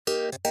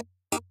Thanks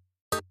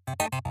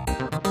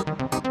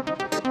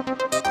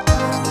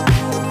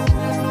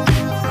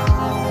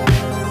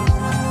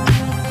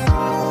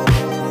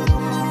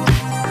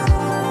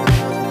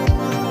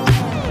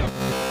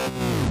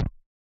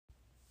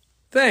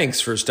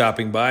for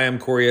stopping by. I'm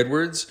Corey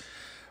Edwards,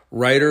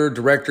 writer,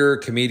 director,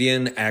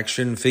 comedian,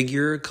 action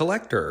figure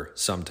collector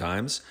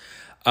sometimes.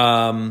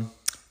 Welcome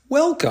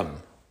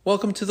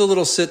to the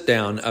little sit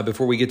down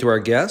before we get to our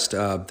guest.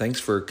 Thanks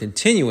for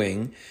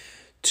continuing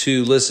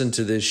to listen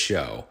to this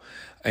show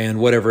and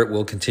whatever it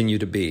will continue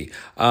to be.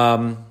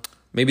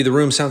 Maybe the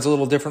room sounds a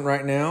little different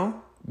right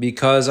now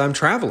because I'm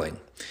traveling.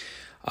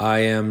 I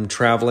am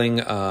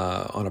traveling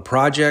on a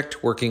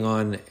project, working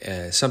on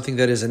something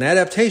that is an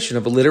adaptation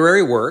of a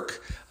literary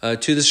work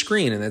to the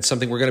screen. And that's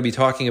something we're going to be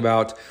talking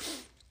about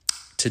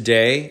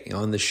today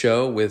on the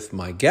show with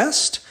my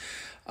guest.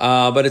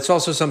 But it's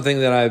also something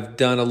that I've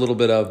done a little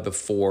bit of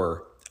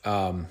before.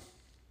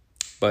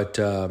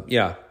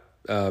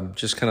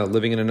 Just kind of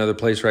living in another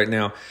place right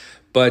now.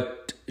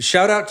 But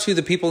shout out to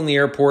the people in the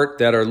airport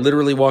that are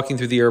literally walking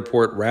through the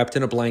airport wrapped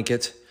in a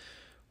blanket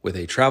with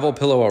a travel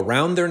pillow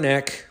around their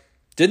neck.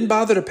 Didn't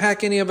bother to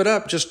pack any of it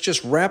up,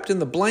 just wrapped in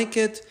the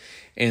blanket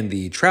and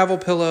the travel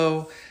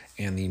pillow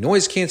and the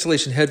noise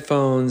cancellation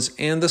headphones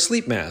and the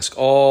sleep mask,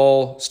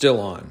 all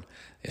still on.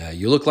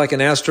 You look like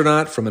an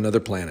astronaut from another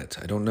planet.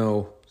 I don't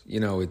know,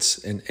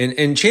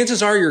 and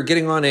chances are you're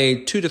getting on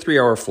a 2 to 3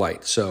 hour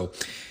flight. So,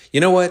 you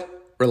know what?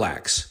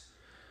 Relax.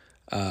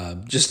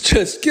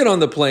 Just get on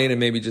the plane and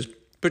maybe just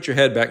put your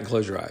head back and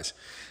close your eyes.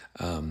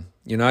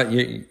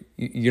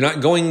 You're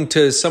not going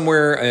to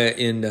somewhere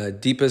in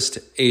deepest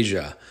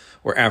Asia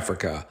or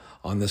Africa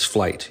on this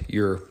flight.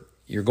 You're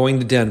going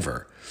to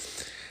Denver.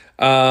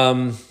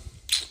 But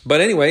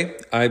anyway,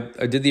 I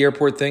did the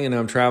airport thing and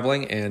now I'm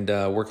traveling and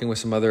working with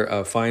some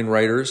other fine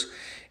writers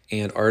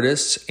and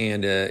artists.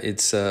 And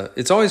it's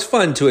always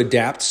fun to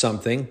adapt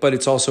something, but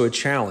it's also a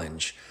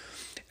challenge.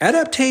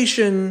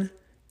 Adaptation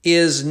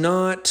is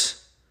not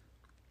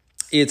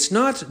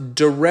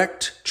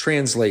direct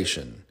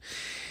translation.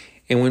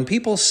 And when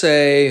people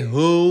say,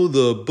 oh,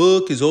 the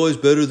book is always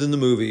better than the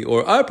movie,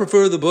 or I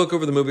prefer the book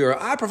over the movie,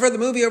 or I prefer the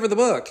movie over the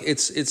book,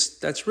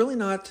 that's really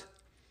not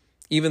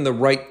even the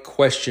right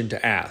question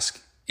to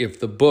ask if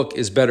the book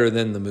is better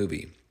than the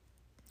movie.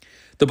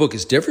 The book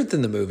is different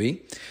than the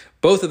movie.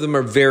 Both of them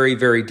are very,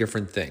 very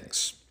different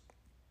things.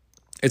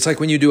 It's like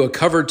when you do a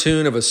cover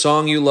tune of a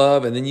song you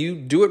love, and then you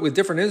do it with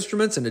different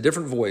instruments and a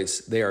different voice.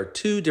 They are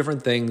two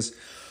different things.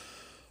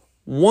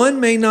 One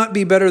may not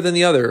be better than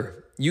the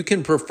other. You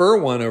can prefer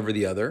one over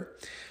the other,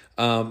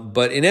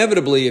 but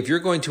inevitably, if you're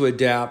going to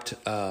adapt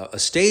a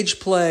stage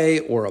play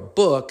or a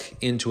book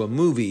into a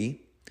movie,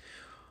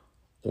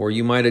 or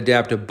you might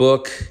adapt a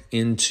book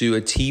into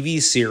a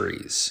TV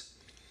series,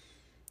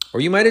 or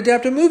you might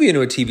adapt a movie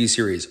into a TV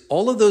series,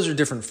 all of those are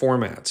different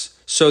formats.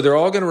 So they're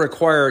all going to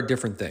require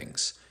different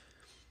things.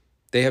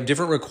 They have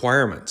different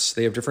requirements.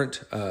 They have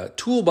different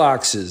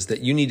toolboxes that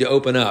you need to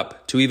open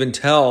up to even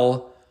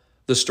tell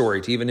the story,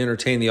 to even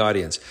entertain the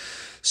audience.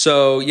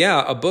 So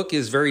yeah, a book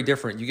is very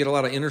different. You get a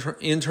lot of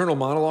internal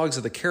monologues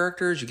of the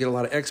characters. You get a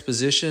lot of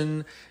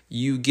exposition.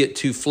 You get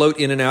to float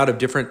in and out of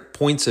different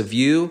points of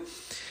view.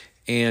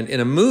 And in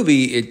a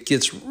movie, it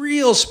gets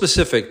real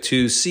specific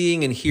to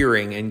seeing and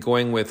hearing and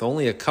going with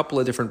only a couple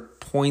of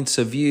different points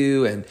of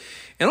view. And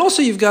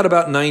also you've got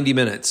about 90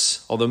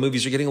 minutes, although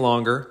movies are getting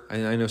longer.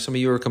 I know some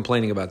of you are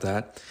complaining about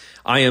that.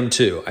 I am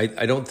too.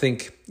 I don't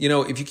think,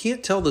 if you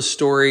can't tell the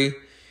story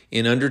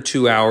in under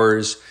 2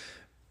 hours,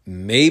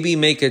 maybe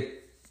make an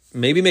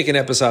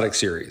episodic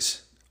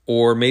series,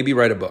 or maybe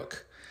write a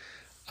book.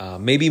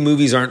 Maybe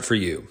movies aren't for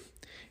you.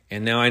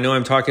 And now I know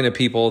I'm talking to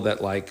people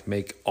that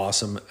make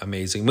awesome,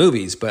 amazing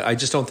movies, but I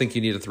just don't think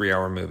you need a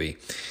 3-hour movie.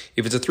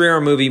 If it's a 3-hour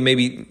movie,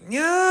 maybe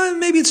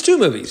it's 2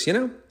 movies,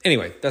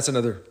 Anyway, that's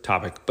another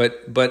topic.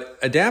 But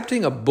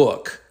adapting a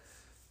book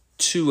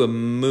to a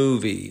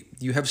movie,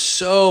 you have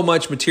so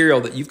much material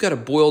that you've got to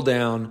boil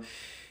down.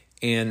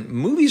 And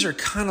movies are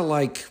kind of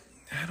like,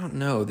 I don't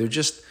know, they're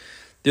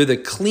the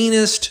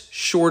cleanest,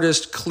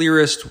 shortest,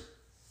 clearest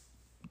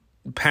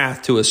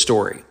path to a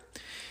story.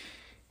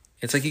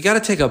 It's like you got to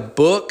take a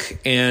book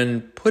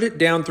and put it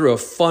down through a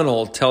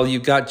funnel till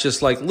you've got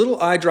just little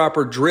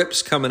eyedropper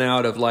drips coming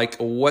out of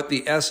what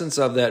the essence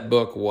of that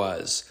book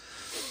was.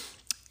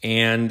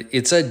 And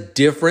it's a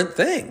different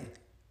thing.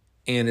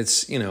 And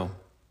it's,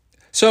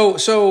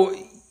 so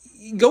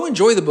go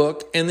enjoy the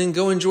book and then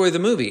go enjoy the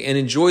movie and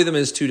enjoy them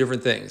as two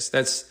different things.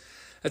 That's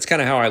kind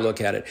of how I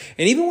look at it.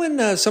 And even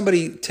when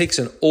somebody takes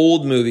an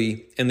old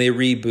movie and they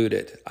reboot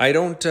it, I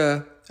don't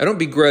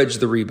begrudge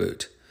the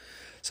reboot.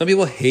 Some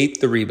people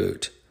hate the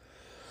reboot.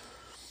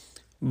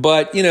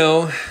 But, we've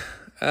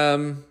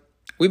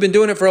been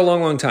doing it for a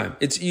long, long time.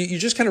 It's you're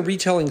just kind of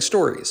retelling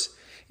stories.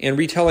 And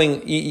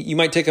retelling, you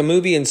might take a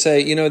movie and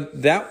say,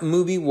 that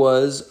movie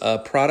was a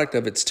product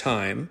of its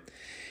time.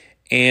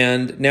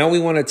 And now we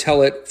want to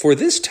tell it for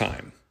this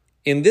time,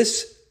 in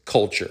this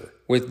culture,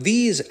 with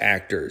these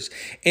actors.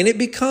 And it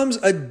becomes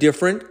a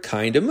different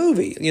kind of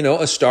movie.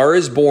 A Star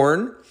is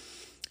Born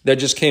that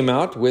just came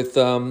out with,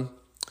 I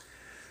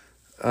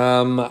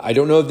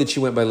don't know that she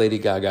went by Lady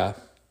Gaga,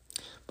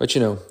 but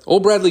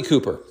old Bradley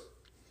Cooper,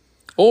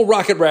 old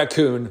Rocket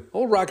Raccoon.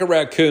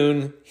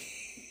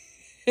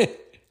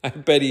 I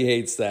bet he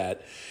hates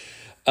that.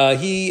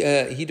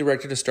 He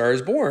directed A Star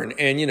Is Born,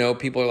 and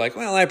people are like,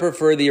 well, I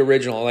prefer the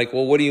original. Like,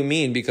 well, what do you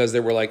mean? Because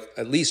there were like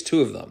at least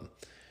two of them.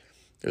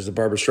 There's the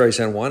Barbra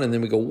Streisand one, and then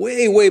we go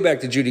way, way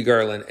back to Judy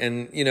Garland,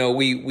 and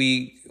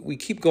we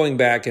keep going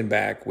back and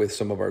back with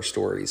some of our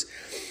stories.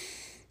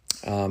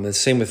 The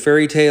same with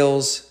fairy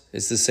tales.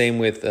 It's the same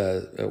with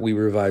we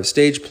revive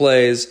stage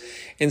plays,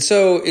 and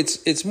so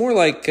it's more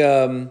like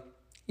the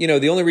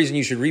only reason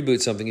you should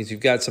reboot something is you've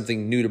got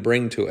something new to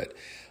bring to it.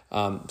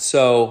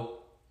 So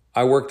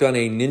I worked on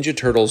a Ninja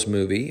Turtles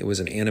movie. It was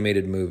an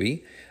animated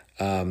movie,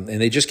 and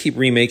they just keep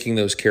remaking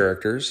those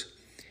characters.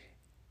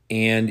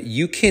 And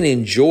you can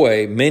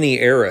enjoy many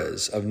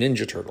eras of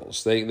Ninja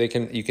Turtles. You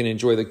can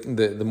enjoy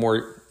the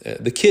more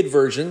the kid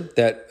version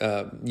that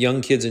young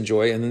kids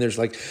enjoy, and then there's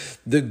like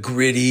the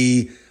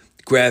gritty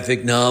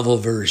graphic novel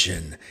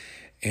version,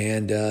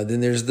 and then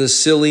there's the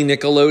silly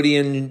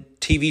Nickelodeon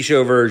TV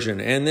show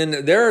version, and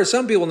then there are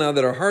some people now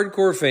that are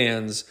hardcore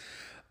fans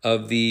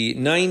of the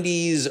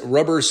 90s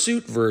rubber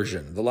suit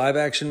version, the live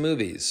action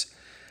movies.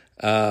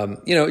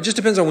 It just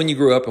depends on when you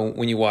grew up and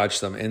when you watch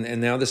them. And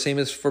now the same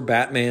is for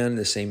Batman,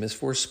 the same is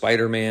for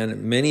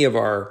Spider-Man. Many of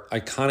our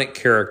iconic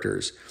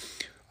characters.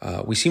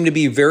 We seem to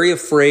be very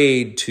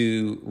afraid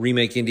to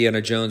remake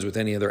Indiana Jones with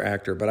any other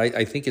actor, but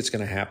I think it's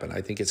going to happen. I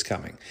think it's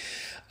coming.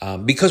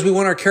 Because we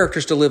want our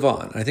characters to live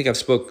on. I think I've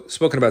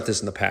spoken about this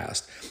in the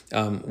past.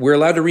 We're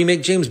allowed to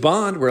remake James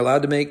Bond. We're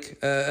allowed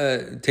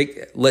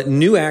to let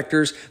new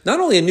actors, not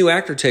only a new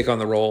actor take on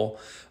the role,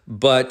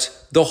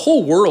 but the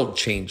whole world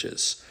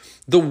changes.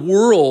 The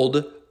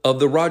world of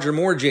the Roger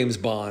Moore James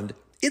Bond,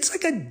 it's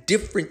like a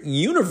different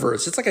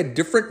universe. It's like a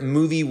different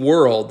movie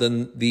world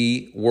than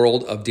the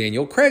world of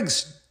Daniel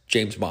Craig's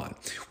James Bond,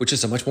 which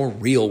is a much more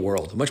real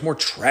world, a much more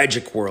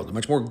tragic world, a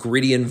much more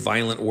gritty and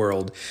violent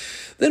world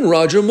than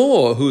Roger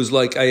Moore, who's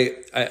like,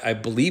 I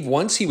believe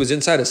once he was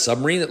inside a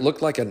submarine that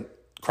looked like a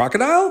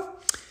crocodile.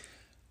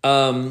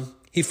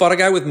 He fought a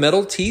guy with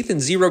metal teeth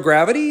and zero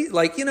gravity.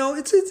 Like,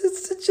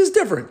 it's just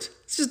different.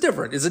 It's just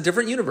different. It's a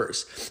different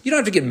universe. You don't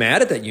have to get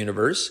mad at that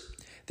universe.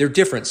 They're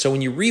different. So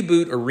when you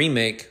reboot or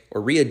remake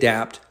or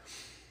readapt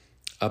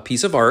a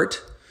piece of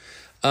art,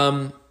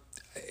 I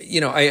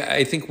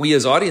think we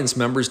as audience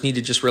members need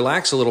to just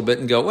relax a little bit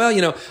and go,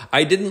 well,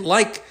 I didn't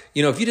like,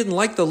 if you didn't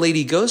like the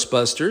Lady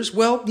Ghostbusters,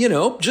 well,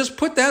 just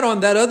put that on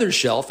that other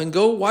shelf and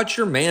go watch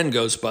your Man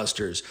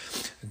Ghostbusters,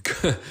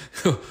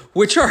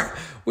 which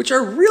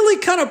are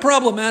really kind of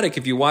problematic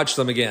if you watch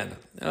them again.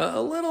 A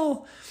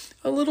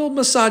little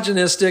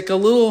misogynistic, a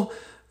little,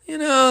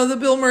 the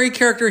Bill Murray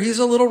character, he's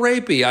a little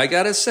rapey. I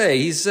gotta say,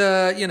 he's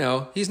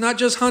not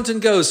just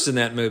hunting ghosts in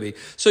that movie.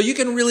 So you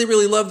can really,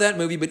 really love that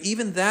movie, but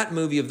even that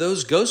movie of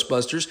those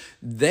Ghostbusters,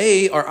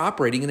 they are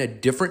operating in a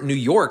different New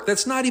York.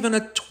 That's not even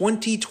a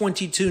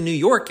 2022 New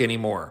York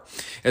anymore,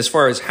 as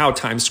far as how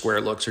Times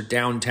Square looks or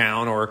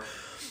downtown or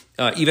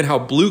even how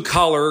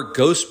blue-collar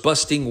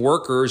ghost-busting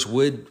workers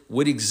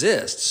would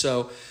exist.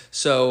 So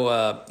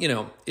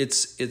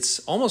it's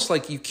almost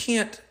like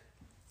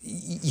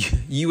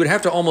you would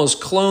have to almost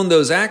clone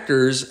those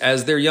actors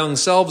as their young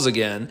selves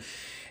again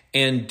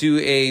and do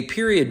a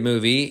period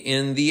movie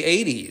in the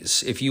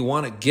 80s if you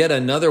want to get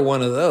another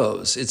one of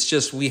those. It's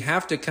just we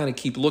have to kind of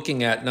keep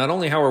looking at not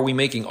only how are we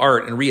making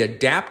art and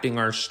readapting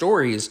our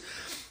stories,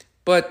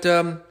 but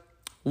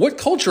what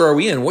culture are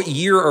we in? What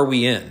year are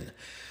we in?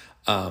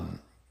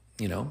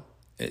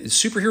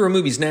 Superhero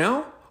movies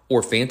now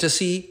or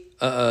fantasy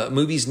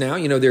movies now.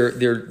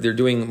 They're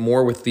doing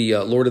more with the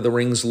Lord of the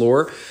Rings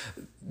lore.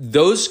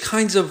 Those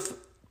kinds of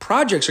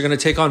projects are going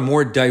to take on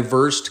more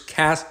diverse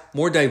cast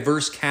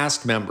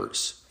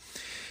members.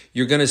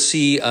 You're going to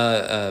see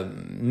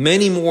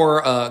many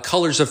more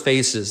colors of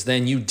faces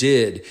than you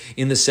did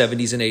in the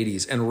 70s and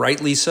 80s, and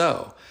rightly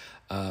so.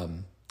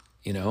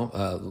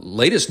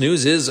 Latest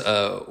news is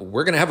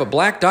we're going to have a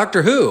black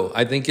Doctor Who.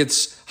 I think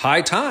it's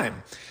high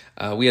time.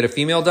 We had a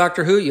female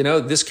Doctor Who.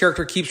 This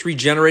character keeps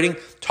regenerating.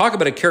 Talk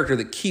about a character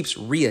that keeps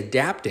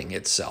readapting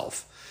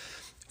itself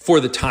for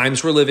the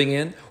times we're living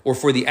in, or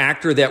for the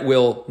actor that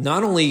will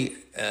not only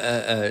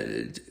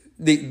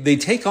they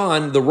take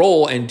on the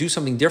role and do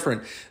something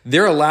different.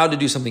 They're allowed to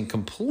do something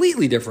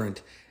completely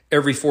different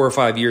every 4 or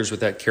 5 years with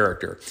that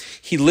character.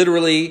 He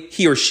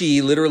or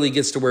she literally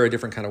gets to wear a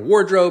different kind of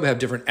wardrobe, have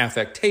different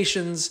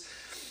affectations.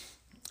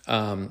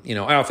 I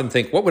often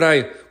think,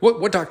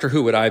 what Doctor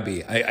Who would I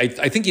be? I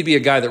think he'd be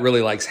a guy that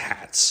really likes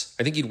hats.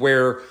 I think he'd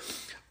wear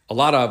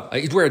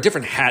a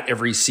different hat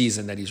every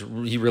season that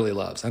he really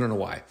loves. I don't know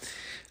why.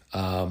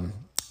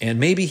 And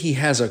maybe he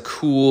has a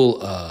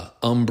cool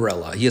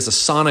umbrella. He has a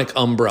sonic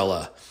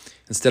umbrella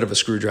instead of a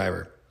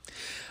screwdriver.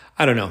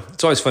 I don't know.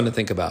 It's always fun to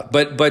think about.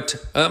 But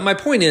my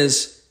point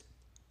is,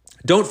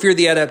 don't fear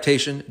the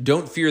adaptation.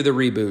 Don't fear the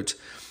reboot.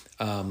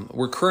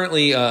 We're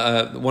currently,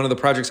 one of the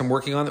projects I'm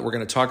working on that we're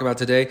going to talk about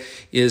today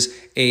is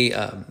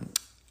a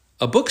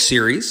a book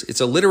series. It's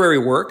a literary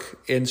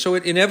work, and so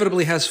it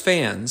inevitably has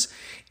fans.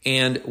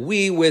 And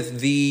we,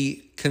 with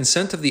the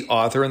consent of the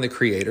author and the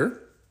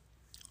creator,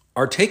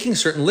 are taking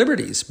certain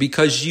liberties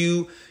because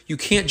you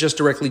can't just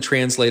directly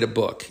translate a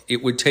book.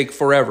 It would take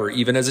forever,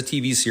 even as a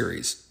TV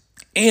series.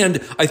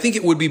 And I think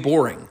it would be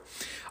boring.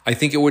 I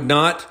think it would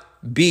not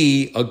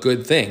be a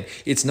good thing.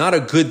 It's not a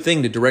good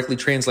thing to directly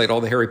translate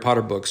all the Harry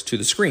Potter books to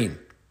the screen.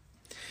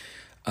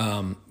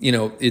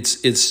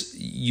 It's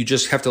you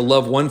just have to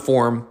love one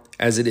form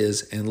as it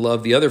is and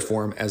love the other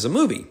form as a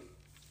movie.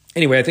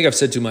 Anyway, I think I've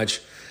said too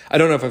much. I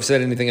don't know if I've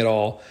said anything at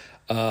all,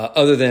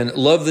 other than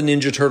love the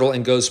Ninja Turtle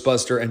and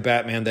Ghostbuster and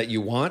Batman that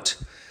you want.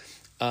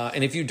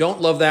 And if you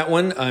don't love that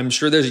one, I'm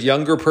sure there's a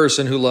younger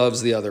person who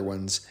loves the other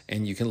ones,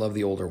 and you can love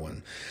the older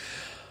one.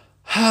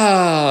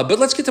 But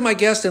let's get to my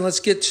guest, and let's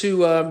get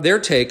to their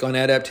take on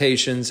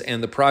adaptations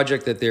and the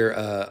project that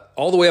they're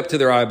all the way up to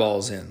their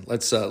eyeballs in.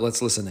 Let's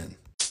listen in.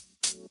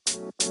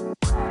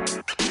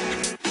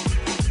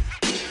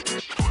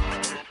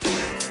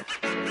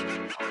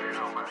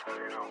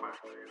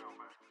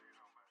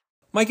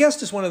 My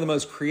guest is one of the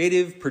most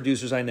creative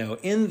producers I know,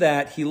 in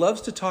that he loves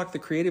to talk the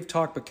creative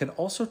talk, but can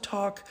also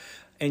talk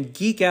and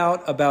geek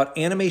out about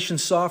animation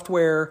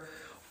software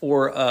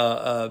or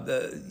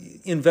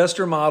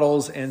investor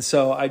models. And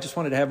so I just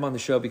wanted to have him on the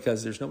show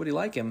because there's nobody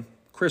like him.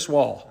 Chris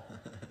Wall.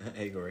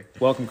 Hey, Gory.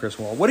 Welcome, Chris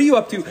Wall. What are you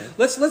up to?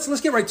 Let's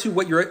get right to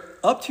what you're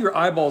up to your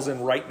eyeballs in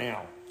right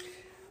now.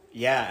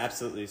 Yeah,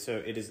 absolutely. So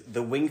it is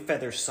the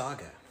Wingfeather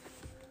Saga.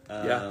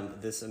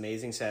 This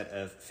amazing set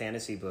of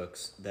fantasy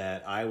books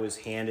that I was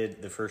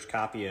handed the first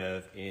copy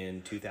of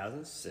in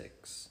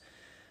 2006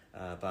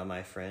 by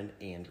my friend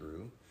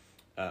Andrew.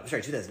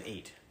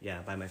 2008.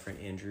 Yeah, by my friend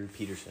Andrew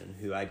Peterson,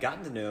 who I'd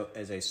gotten to know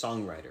as a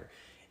songwriter.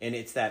 And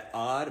it's that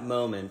odd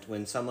moment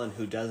when someone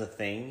who does a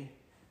thing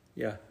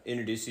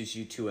introduces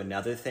you to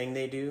another thing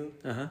they do.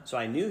 Uh-huh. So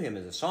I knew him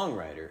as a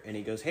songwriter, and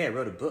he goes, "Hey, I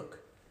wrote a book,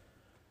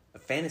 a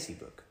fantasy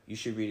book. You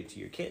should read it to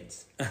your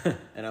kids."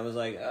 And I was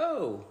like,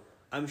 "Oh,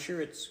 I'm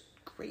sure it's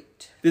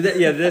great." Did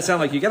that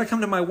sound like you got to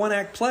come to my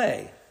one-act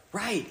play?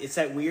 Right, it's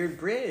that weird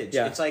bridge.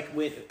 Yeah. It's like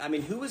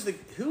who was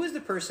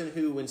the person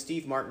who, when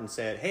Steve Martin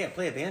said, "Hey, I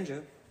play a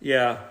banjo,"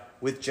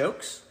 with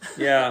jokes,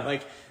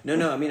 like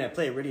no, I mean I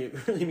play a really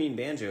really mean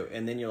banjo,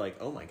 and then you're like,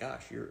 "Oh my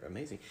gosh, you're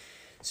amazing."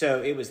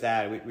 So it was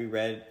that we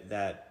read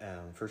that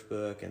first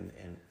book and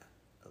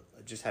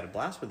just had a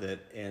blast with it,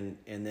 and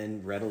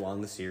then read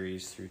along the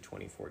series through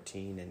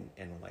 2014,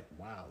 and we're like,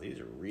 wow, these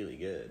are really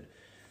good.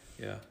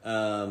 Yeah.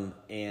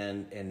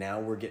 And now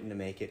we're getting to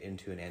make it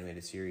into an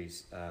animated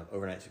series,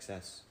 overnight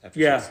success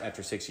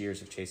after 6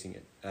 years of chasing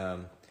it.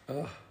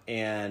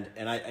 And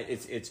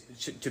it's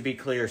to be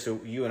clear.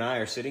 So you and I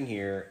are sitting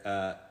here,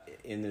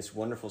 in this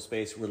wonderful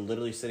space. We're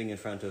literally sitting in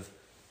front of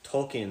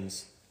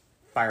Tolkien's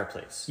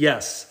fireplace.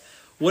 Yes.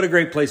 What a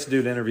great place to do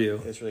an interview.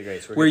 It's really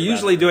great. So we're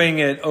usually doing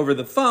it over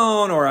the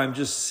phone, or I'm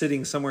just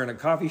sitting somewhere in a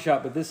coffee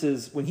shop. But this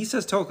is, when he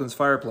says Tolkien's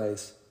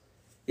fireplace,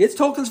 it's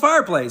Tolkien's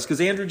fireplace, because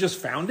Andrew just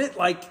found it.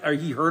 Or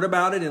he heard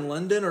about it in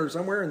London or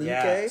somewhere in the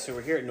UK. Yeah, so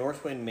we're here at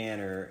Northwind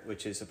Manor,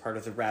 which is a part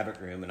of the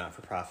Rabbit Room, a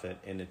not-for-profit,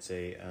 and it's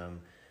a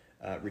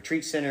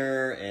retreat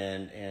center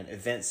and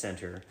event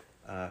center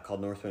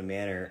called Northwind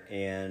Manor.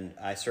 And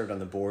I served on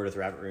the board of the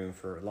Rabbit Room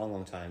for a long,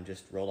 long time,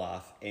 just rolled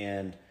off.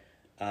 And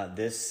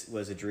this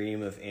was a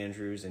dream of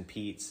Andrew's and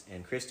Pete's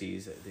and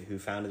Christie's, who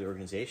founded the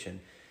organization,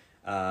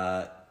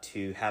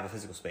 to have a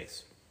physical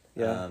space.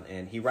 Yeah.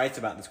 And he writes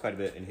about this quite a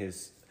bit in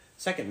his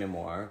second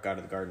memoir, God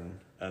of the Garden,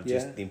 of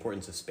just the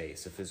importance of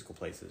space, of physical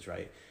places,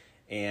 right?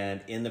 And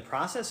in the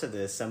process of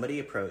this, somebody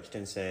approached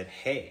and said,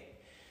 hey,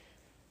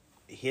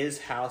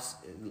 his house,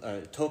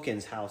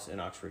 Tolkien's house in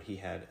Oxford, he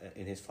had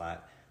in his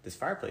flat this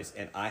fireplace,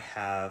 and I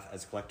have,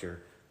 as a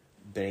collector,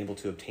 been able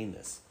to obtain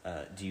this.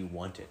 Do you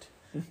want it?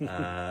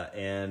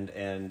 And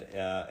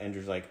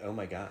Andrew's like, oh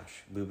my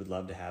gosh, we would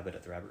love to have it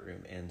at the Rabbit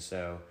Room. And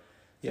so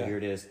here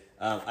it is.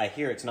 I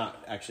hear it's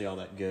not actually all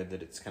that good,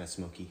 that it's kind of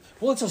smoky.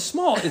 Well, it's it's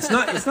not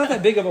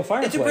that big of a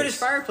fireplace. It's a British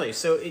fireplace,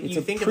 so you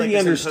think of like this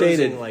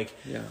understated,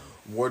 imposing,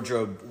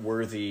 wardrobe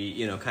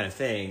worthy, kind of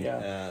thing.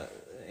 Yeah.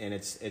 And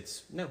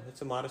it's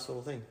a modest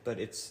little thing, but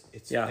it's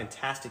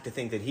fantastic to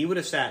think that he would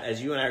have sat,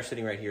 as you and I are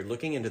sitting right here,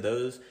 looking into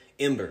those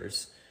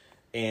embers,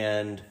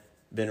 and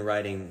been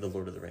writing The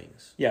Lord of the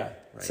Rings. Yeah,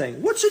 right?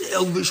 Saying, what's an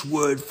Elvish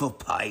word for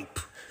pipe?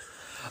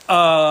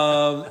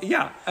 And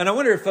I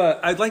wonder if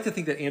I'd like to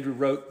think that Andrew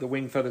wrote the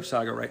Wingfeather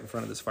Saga right in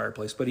front of this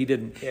fireplace, but he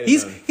didn't.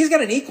 He's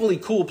got an equally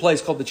cool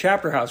place called the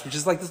Chapter House, which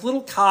is like this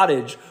little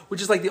cottage, which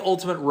is like the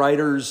ultimate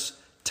writer's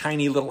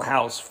tiny little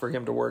house for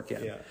him to work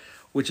in. Yeah.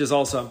 Which is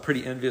also, I'm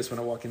pretty envious when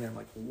I walk in there. I'm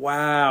like,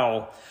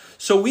 wow.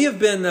 So we've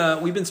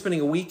been spending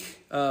a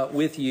week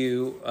with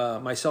you,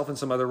 myself and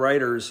some other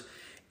writers,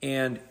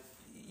 and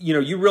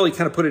you really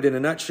kind of put it in a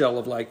nutshell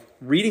of like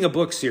reading a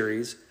book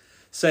series,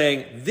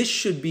 saying this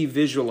should be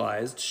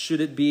visualized.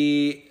 Should it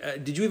be?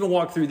 Did you even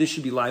walk through this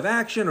should be live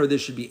action or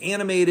this should be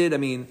animated? I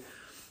mean,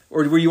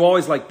 or were you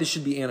always like this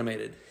should be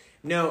animated?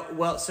 No.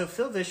 Well, so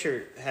Phil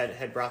Vischer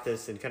had brought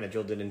this and kind of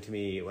drilled it into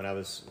me when I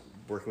was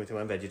working with him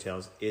on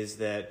VeggieTales, is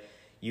that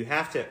you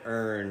have to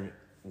earn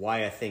why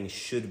a thing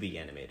should be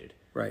animated.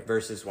 Right.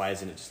 Versus why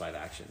isn't it just live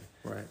action?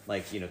 Right.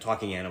 Like,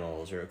 talking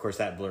animals, or of course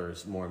that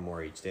blurs more and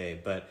more each day.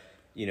 But,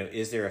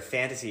 is there a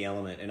fantasy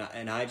element?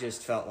 And I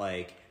just felt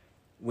like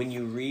when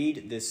you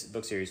read this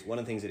book series, one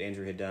of the things that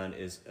Andrew had done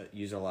is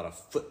use a lot of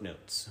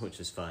footnotes, which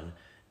is fun,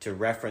 to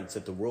reference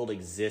that the world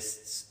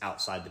exists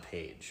outside the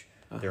page.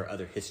 There are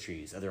other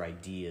histories, other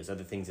ideas,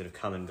 other things that have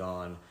come and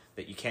gone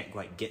that you can't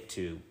quite get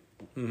to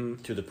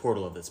through the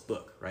portal of this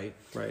book, right?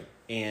 Right.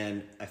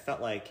 And I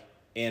felt like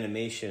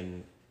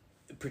animation,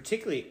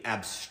 particularly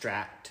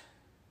abstract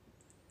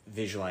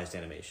visualized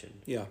animation.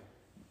 Yeah.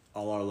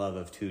 All our love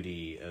of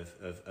 2D,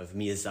 of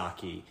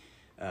Miyazaki,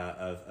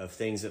 of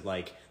things that,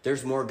 like,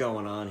 there's more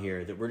going on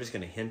here that we're just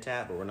going to hint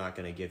at, but we're not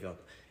going to give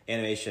up.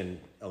 Animation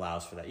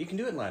allows for that. You can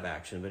do it in live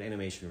action, but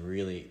animation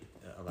really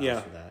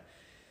allows for that.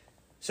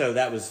 So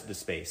that was the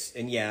space.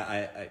 And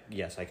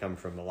yes, I come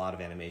from a lot of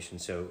animation,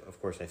 so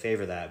of course I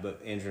favor that,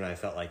 but Andrew and I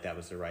felt like that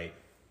was the right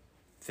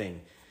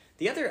thing.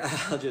 The other,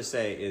 I'll just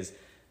say, is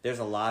there's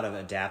a lot of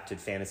adapted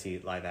fantasy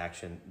live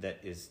action that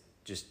is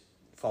just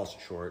falls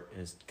short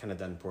and is kind of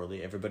done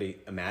poorly. Everybody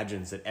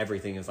imagines that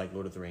everything is like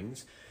Lord of the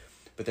Rings,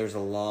 but there's a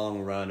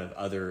long run of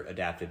other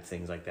adapted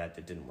things like that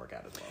didn't work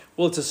out as well.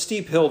 Well, it's a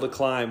steep hill to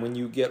climb when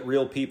you get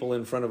real people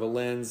in front of a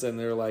lens and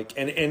they're like,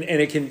 and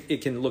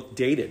it can look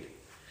dated.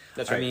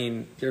 That's right. I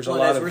mean, there's a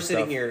lot of we're stuff.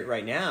 sitting here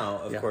right now,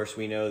 of course,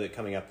 we know that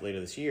coming up later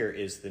this year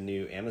is the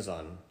new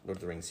Amazon Lord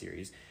of the Rings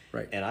series.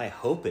 Right. And I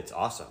hope it's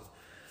awesome.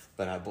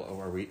 But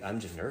I'm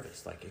just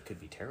nervous. Like, it could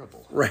be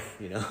terrible. Right.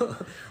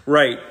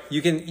 Right.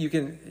 You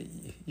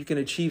can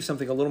achieve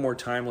something a little more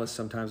timeless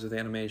sometimes with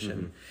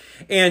animation.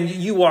 And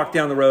you walk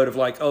down the road of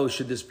like, oh,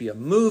 should this be a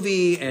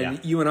movie?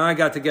 And you and I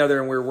got together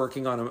and we were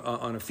working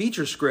on a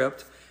feature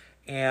script.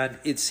 And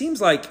it seems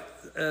like,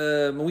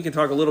 we can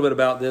talk a little bit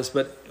about this,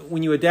 but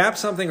when you adapt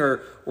something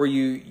or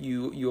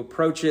you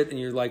approach it and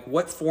you're like,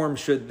 what form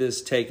should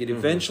this take? It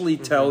eventually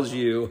tells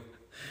you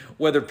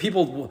whether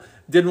people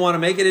didn't want to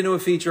make it into a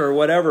feature or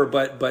whatever,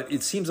 but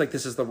it seems like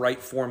this is the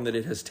right form that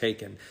it has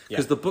taken.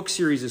 Because the book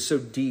series is so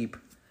deep.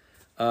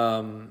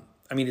 I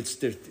mean,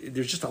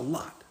 there's just a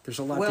lot. There's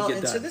a lot to get done. Well,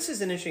 and so this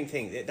is an interesting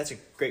thing. That's a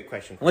great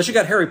question. Unless you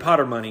got Harry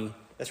Potter money.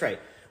 That's right.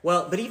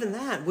 Well, but even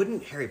that,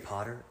 wouldn't Harry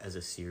Potter as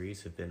a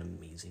series have been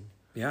amazing?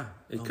 Yeah,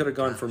 it could have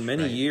gone for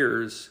many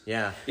years.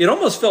 Yeah. It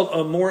almost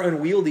felt more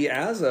unwieldy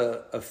as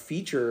a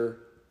feature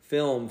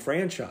film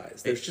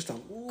franchise. There's just a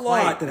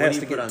lot that has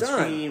to get done. What do you put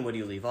on screen? What do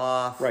you leave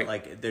off? Right.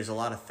 Like, there's a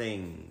lot of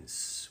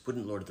things.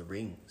 Wouldn't Lord of the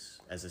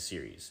Rings as a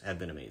series have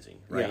been amazing,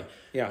 right?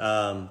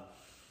 Yeah.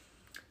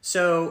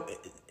 So,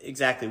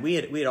 exactly. We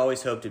had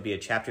always hoped it'd be a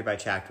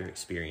chapter-by-chapter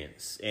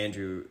experience.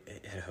 Andrew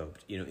had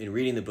hoped, in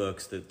reading the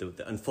books,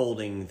 the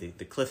unfolding,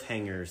 the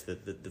cliffhangers,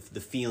 the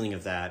feeling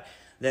of that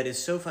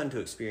is so fun to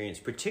experience,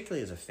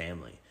 particularly as a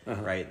family,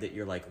 right? That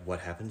you're like,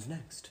 what happens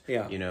next?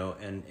 Yeah.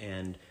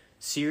 And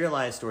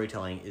serialized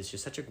storytelling is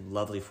just such a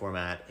lovely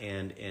format,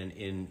 and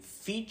in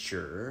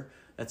feature,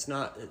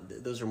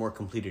 those are more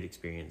completed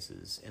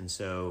experiences. And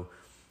so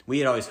we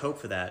had always hoped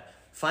for that.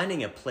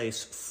 Finding a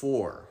place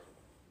for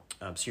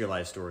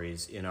serialized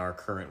stories in our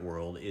current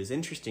world is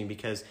interesting,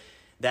 because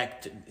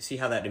see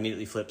how that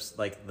immediately flips,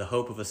 like the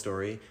hope of a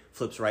story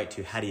flips right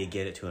to how do you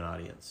get it to an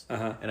audience.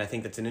 And I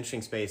think that's an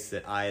interesting space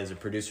that I, as a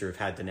producer, have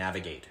had to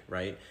navigate,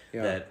 right?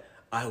 That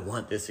I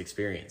want this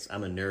experience.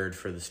 I'm a nerd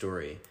for the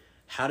story.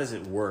 How does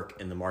it work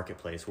in the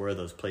marketplace? Where are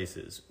those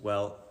places?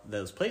 Well,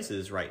 those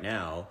places right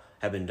now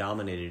have been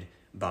dominated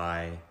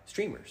by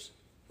streamers,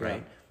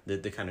 right?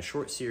 The kind of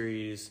short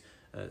series,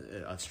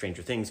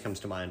 Stranger Things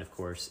comes to mind, of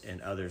course,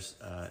 and others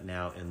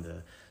now in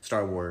the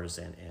Star Wars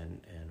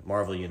and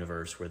Marvel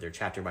universe, where they're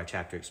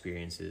chapter-by-chapter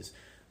experiences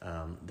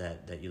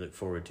that you look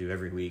forward to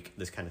every week,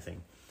 this kind of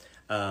thing.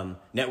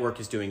 Network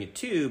is doing it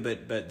too,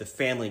 but the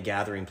family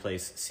gathering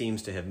place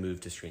seems to have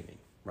moved to streaming,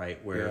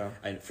 right? Where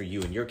for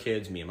you and your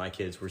kids, me and my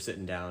kids, we're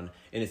sitting down,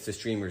 and it's the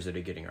streamers that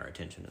are getting our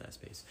attention in that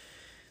space.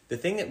 The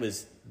thing that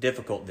was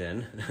difficult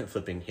then,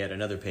 flipping yet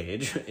another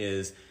page,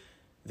 is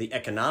the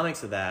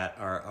economics of that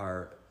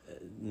are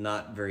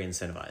not very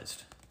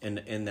incentivized.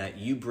 And that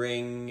you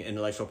bring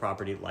intellectual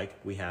property like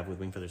we have with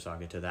Wingfeather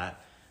Saga to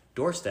that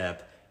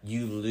doorstep,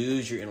 you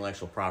lose your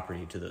intellectual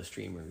property to those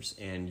streamers,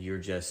 and you're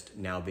just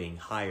now being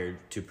hired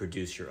to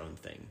produce your own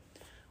thing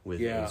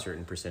with a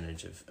certain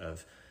percentage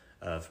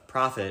of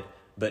profit,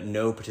 but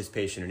no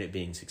participation in it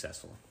being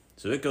successful.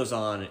 So it goes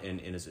on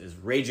and is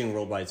raging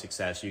worldwide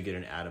success. You get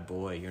an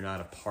attaboy. You're not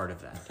a part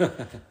of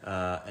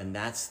that. And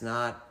that's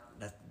not,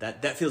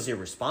 that feels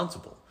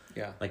irresponsible.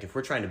 Yeah. Like, if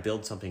we're trying to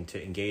build something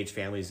to engage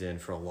families in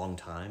for a long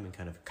time and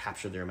kind of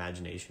capture their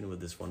imagination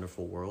with this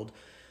wonderful world,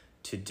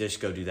 to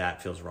just go do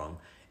that feels wrong.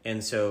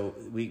 And so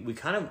we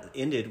kind of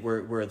ended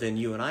where then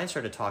you and I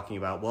started talking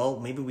about, well,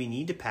 maybe we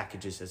need to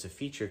package this as a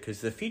feature,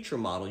 because the feature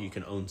model, you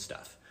can own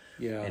stuff.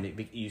 Yeah.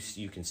 And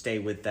you can stay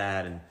with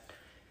that.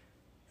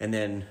 And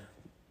then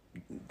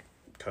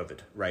COVID,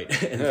 right?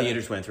 And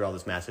theaters went through all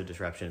this massive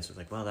disruption. So it's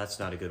like, well, that's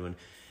not a good one.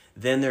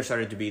 Then there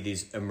started to be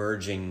these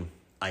emerging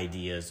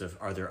ideas of,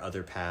 are there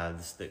other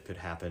paths that could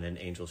happen? And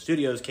Angel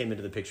Studios came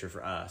into the picture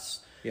for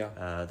us.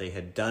 Yeah. They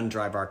had done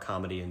dry bar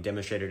comedy and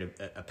demonstrated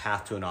a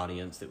path to an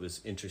audience that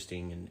was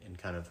interesting and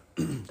kind of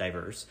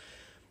diverse.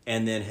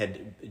 And then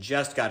had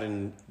just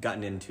gotten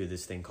into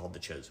this thing called The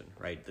Chosen,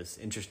 right? This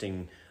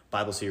interesting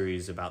Bible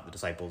series about the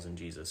disciples and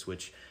Jesus,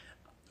 which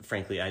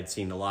frankly I'd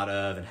seen a lot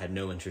of and had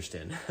no interest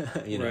in,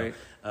 you know.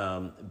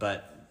 Right.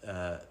 But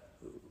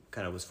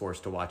kind of was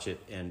forced to watch it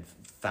and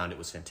found it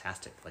was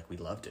fantastic. Like, we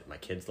loved it. My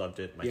kids loved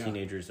it. My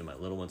teenagers and my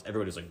little ones.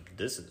 Everybody was like,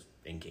 this is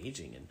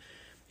engaging, and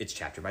it's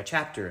chapter by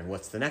chapter, and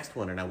what's the next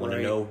one, and I want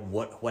to know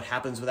what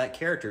happens with that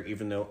character.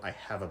 Even though I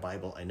have a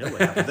Bible, I know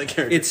what happens with that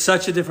character. It's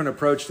such a different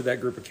approach to that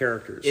group of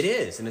characters. It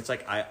is, and it's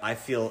like I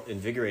feel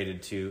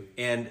invigorated to,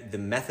 and the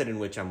method in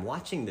which I'm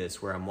watching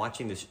this, where I'm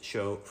watching this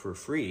show for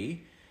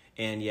free,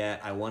 and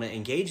yet I want to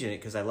engage in it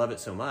because I love it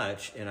so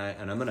much, and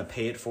I'm going to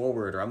pay it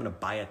forward, or I'm going to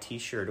buy a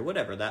T-shirt or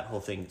whatever. That whole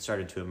thing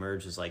started to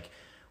emerge as like,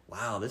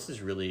 wow, this is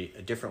really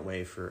a different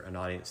way for an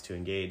audience to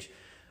engage.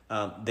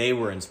 They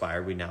were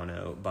inspired, we now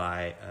know,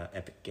 by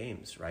Epic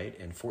Games, right?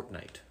 And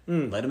Fortnite.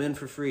 Let them in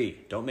for free.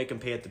 Don't make them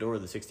pay at the door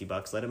the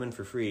 $60. Let them in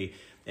for free,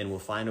 and we'll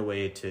find a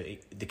way to,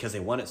 because they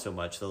want it so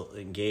much, they'll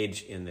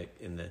engage in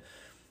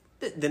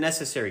the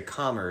necessary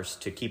commerce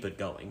to keep it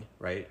going,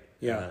 right?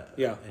 In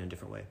a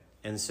different way.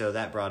 And so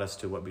that brought us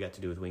to what we got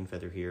to do with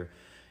Wingfeather here.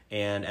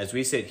 And as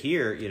we sit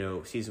here, you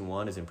know, season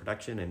 1 is in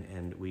production,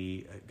 and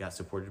we got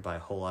supported by a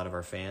whole lot of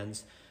our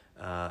fans.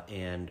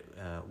 And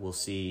we'll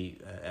see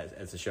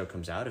as the show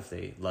comes out if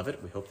they love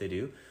it. We hope they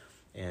do,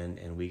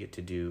 and we get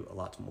to do a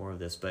lot more of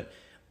this. But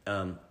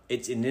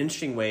it's an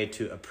interesting way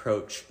to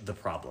approach the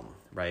problem,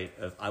 right?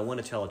 I want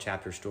to tell a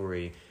chapter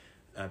story.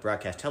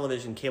 Broadcast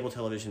television, cable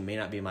television may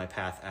not be my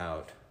path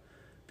out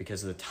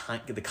because of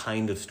the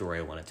kind of story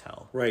I want to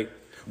tell. Right.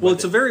 Well,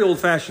 it's a very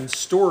old-fashioned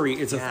story.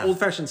 It's an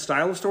old-fashioned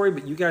style of story,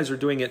 but you guys are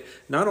doing it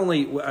not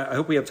only, I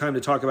hope we have time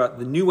to talk about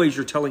the new ways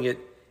you're telling it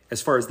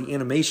as far as the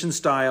animation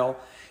style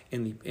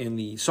and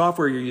the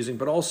software you're using,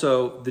 but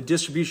also the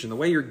distribution, the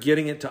way you're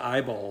getting it to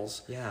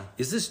eyeballs. Yeah.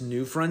 Is this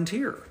new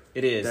frontier.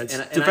 It is. And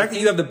the fact that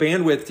you have the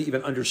bandwidth to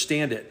even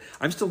understand it.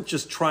 I'm still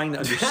just trying to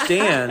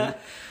understand.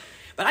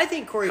 But I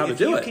think, Corey, if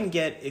you can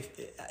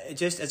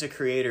just as a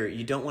creator,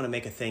 you don't want to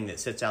make a thing that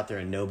sits out there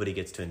and nobody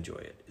gets to enjoy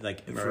it.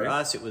 Like, for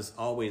us, it was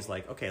always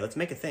like, okay, let's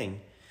make a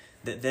thing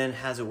that then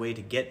has a way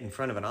to get in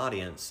front of an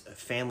audience,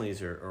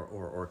 families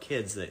or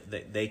kids,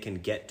 that they can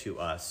get to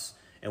us,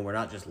 and we're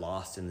not just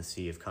lost in the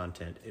sea of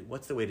content.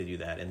 What's the way to do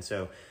that? And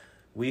so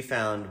we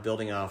found,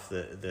 building off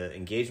the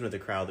engagement of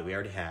the crowd that we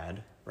already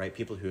had, right?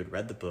 People who had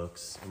read the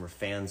books and were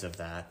fans of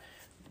that,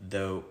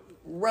 though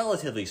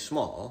relatively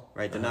small,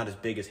 right? They're not as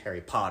big as Harry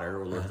Potter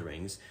or Lord of the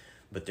Rings,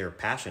 but they're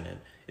passionate.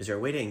 Is there a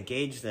way to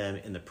engage them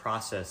in the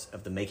process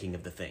of the making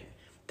of the thing?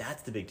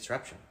 That's the big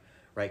disruption,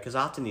 right? Because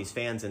often these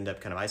fans end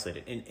up kind of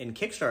isolated. And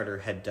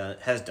Kickstarter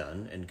has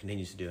done and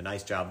continues to do a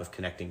nice job of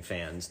connecting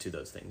fans to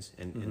those things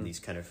and these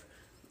kind of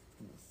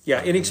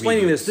in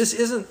explaining this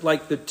isn't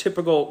like the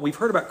typical. We've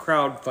heard about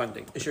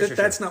crowdfunding.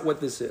 That's not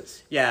what this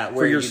is. Yeah,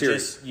 where you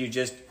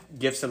just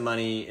give some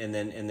money and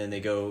then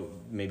they go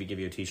maybe give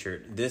you a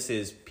T-shirt. This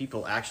is,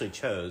 people actually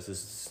chose. This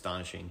is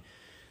astonishing.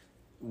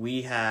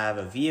 We have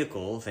a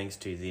vehicle, thanks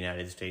to the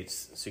United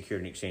States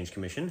Security and Exchange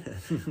Commission,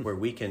 where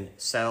we can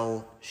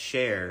sell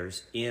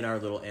shares in our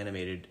little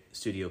animated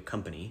studio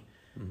company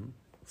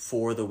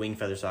for the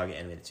Wingfeather Saga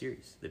animated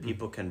series. That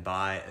people can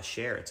buy a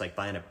share. It's like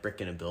buying a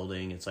brick in a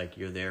building. It's like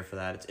you're there for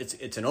that.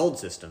 It's an old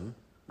system,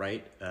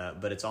 right?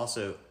 But it's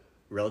also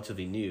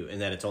relatively new in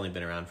that it's only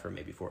been around for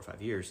maybe 4 or 5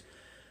 years.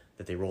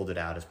 That they rolled it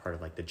out as part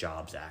of like the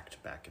Jobs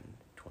Act back in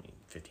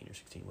 2015 or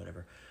 16,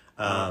 whatever.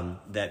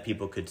 That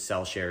people could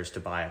sell shares to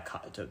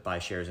buy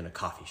shares in a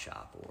coffee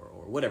shop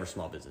or whatever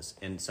small business.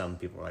 And some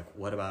people were like,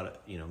 what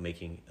about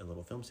making a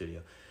little film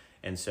studio?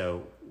 And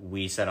so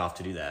we set off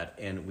to do that,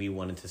 and we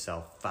wanted to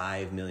sell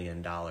 $5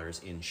 million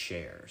in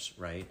shares,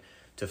 right,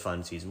 to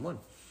fund season 1.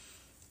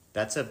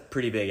 That's a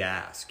pretty big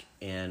ask.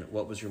 And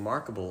what was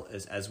remarkable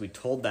is, as we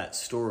told that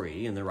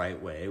story in the right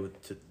way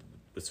with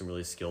some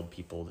really skilled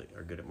people that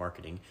are good at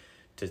marketing,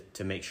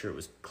 to make sure it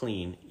was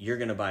clean, you're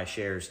going to buy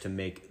shares to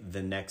make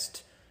the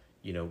next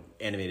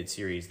animated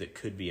series that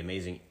could be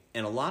amazing.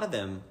 And a lot of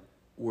them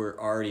were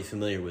already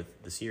familiar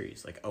with the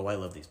series, like, oh, I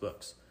love these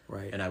books,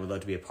 right, and I would love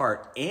to be a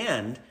part.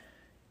 And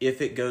if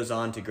it goes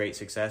on to great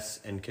success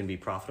and can be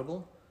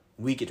profitable,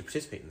 we get to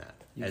participate in that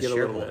as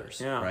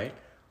shareholders, right?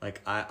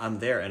 Like, I'm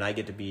there and I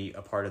get to be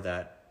a part of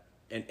that,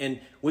 and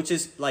which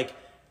is like,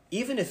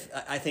 even if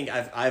I think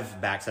I've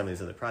backed some of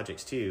these other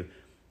projects too,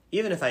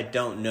 even if I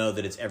don't know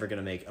that it's ever going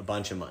to make a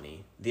bunch of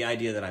money, the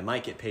idea that I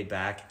might get paid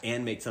back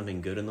and make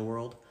something good in the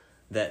world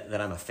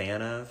that I'm a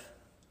fan of,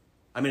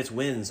 I mean, it's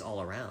wins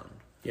all around.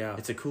 Yeah,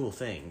 it's a cool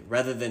thing,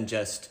 rather than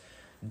just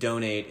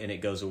donate and it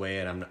goes away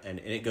and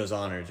it goes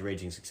on and it's a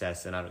raging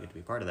success and I don't get to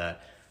be part of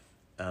that.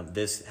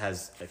 This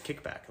has a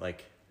kickback.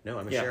 Like, No,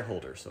 I'm a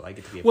shareholder, so I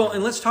get to be a Well, part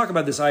and of it. let's talk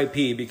about this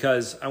IP,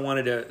 because I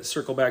wanted to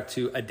circle back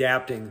to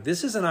adapting.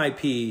 This is an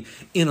IP,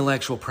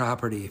 intellectual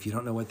property, if you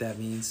don't know what that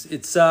means.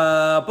 It's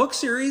a book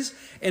series,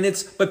 and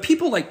but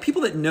people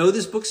that know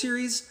this book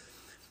series,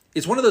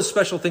 it's one of those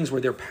special things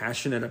where they're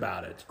passionate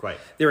about it. Quite.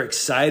 They're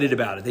excited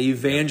about it. They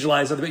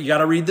evangelize other people. You got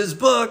to read this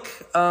book.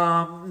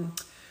 That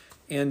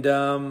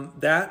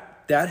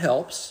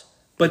helps.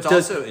 But it's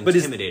also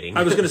intimidating.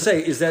 I was going to say,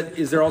 is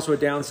there also a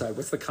downside?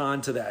 What's the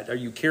con to that? Are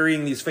you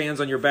carrying these fans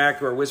on your back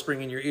who are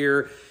whispering in your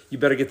ear, you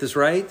better get this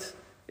right?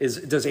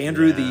 Does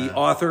Andrew, the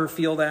author,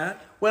 feel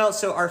that? Well,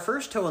 so our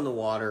first toe in the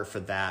water for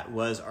that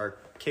was our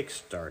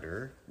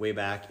Kickstarter way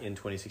back in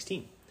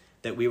 2016.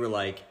 That we were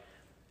like,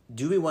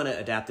 do we want to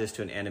adapt this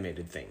to an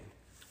animated thing?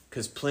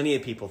 Because plenty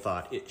of people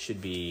thought it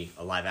should be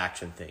a live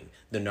action thing.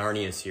 The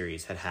Narnia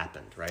series had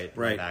happened, right?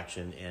 Live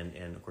action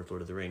and of course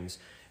Lord of the Rings.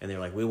 And they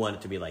were like, we want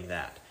it to be like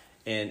that.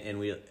 And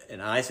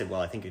I said,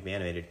 well, I think it'd be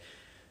animated.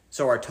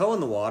 So our toe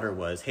in the water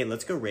was, hey,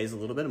 let's go raise a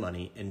little bit of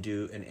money and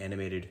do an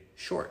animated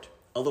short,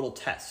 a little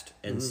test,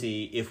 and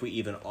see if we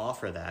even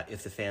offer that,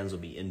 if the fans will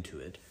be into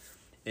it.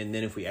 And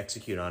then if we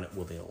execute on it,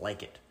 will they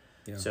like it?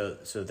 Yeah.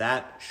 So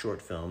that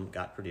short film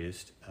got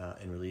produced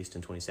and released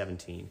in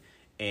 2017,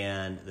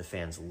 and the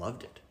fans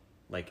loved it.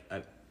 Like,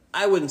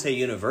 I wouldn't say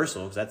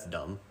universal, because that's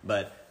dumb,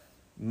 but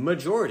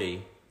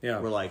majority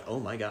were like, oh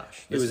my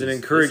gosh. It was an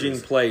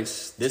encouraging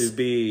place to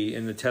be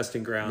in the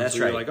testing ground. That's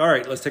right. right. You're like, all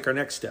right, let's take our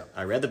next step.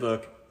 I read the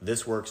book.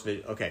 This works.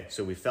 Okay,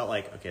 so we felt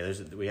like, okay,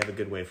 we have a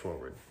good way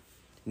forward.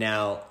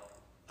 Now,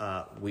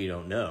 we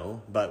don't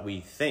know, but we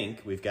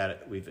think we've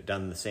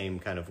done the same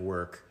kind of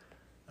work,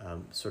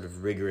 sort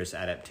of rigorous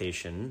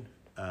adaptation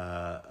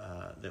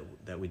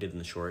that we did in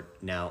the short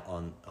now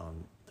on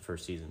the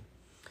first season.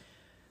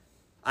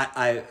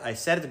 I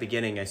said at the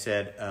beginning, I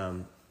said,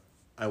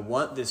 I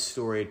want this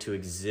story to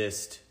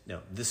exist. No,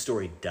 this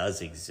story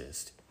does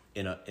exist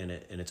in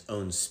its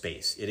own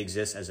space. It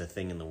exists as a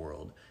thing in the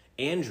world.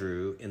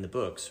 Andrew, in the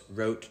books,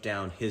 wrote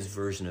down his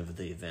version of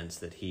the events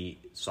that he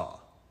saw,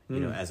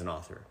 as an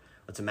author.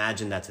 Let's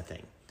imagine that's a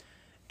thing.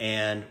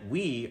 And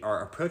we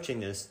are approaching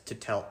this to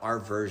tell our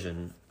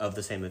version of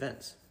the same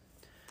events.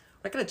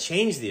 We're not going to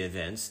change the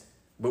events,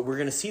 but we're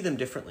going to see them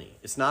differently.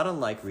 It's not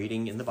unlike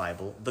reading in the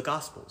Bible the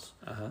Gospels,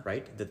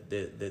 right?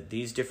 That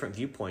these different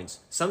viewpoints,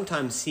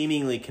 sometimes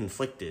seemingly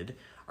conflicted,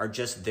 are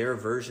just their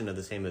version of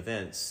the same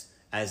events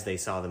as they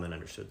saw them and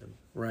understood them.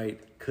 Right.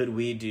 Could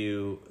we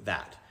do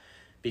that?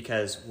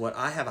 Because what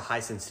I have a high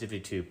sensitivity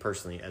to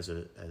personally, as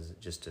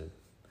just a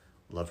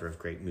lover of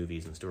great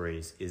movies and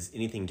stories, is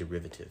anything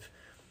derivative.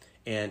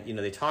 And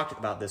they talked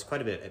about this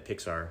quite a bit at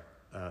Pixar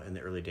in the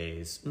early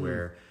days,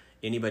 where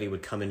anybody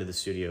would come into the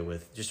studio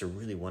with just a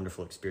really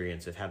wonderful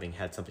experience of having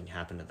had something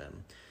happen to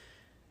them.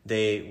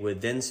 They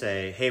would then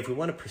say, hey, if we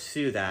want to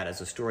pursue that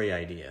as a story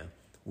idea,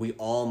 we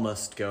all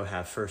must go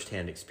have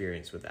firsthand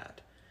experience with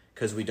that,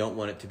 because we don't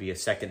want it to be a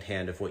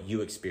secondhand of what you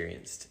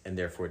experienced and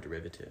therefore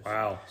derivative.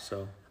 Wow.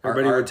 So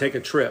everybody would take a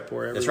trip.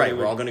 Where that's right.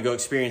 We're all going to go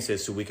experience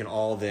this, so we can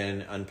all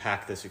then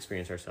unpack this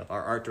experience ourselves.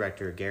 Our art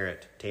director,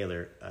 Garrett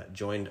Taylor,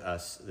 joined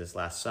us this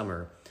last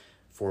summer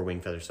for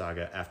Wingfeather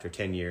Saga after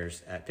 10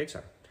 years at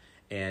Pixar.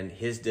 And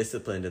his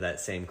discipline to that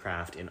same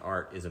craft in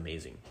art is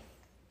amazing.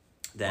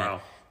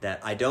 That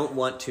I don't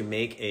want to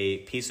make a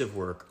piece of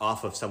work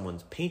off of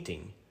someone's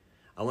painting.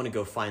 I want to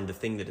go find the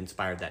thing that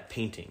inspired that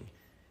painting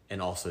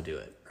and also do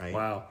it, right?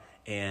 Wow.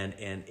 And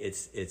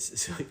it's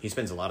he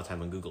spends a lot of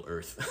time on Google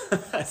Earth.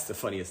 That's the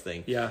funniest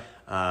thing. Yeah.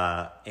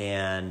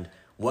 And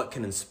what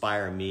can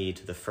inspire me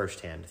to the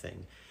firsthand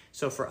thing?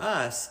 So for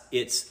us,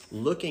 it's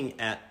looking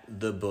at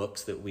the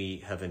books that we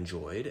have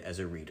enjoyed as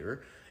a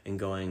reader and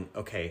going,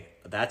 okay,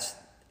 that's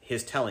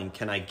his telling.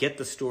 Can I get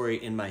the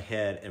story in my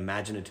head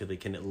imaginatively?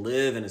 Can it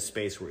live in a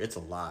space where it's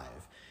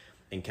alive?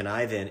 And can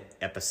I then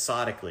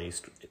episodically,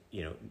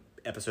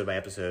 episode by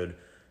episode,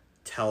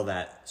 tell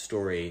that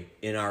story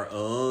in our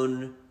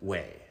own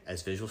way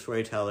as visual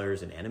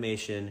storytellers and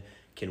animation?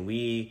 Can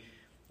we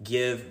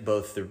give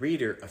both the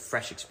reader a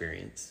fresh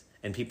experience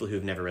and people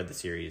who've never read the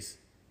series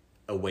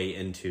a way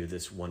into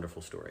this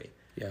wonderful story?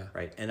 Yeah.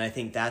 Right. And I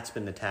think that's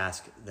been the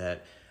task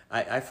that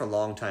I for a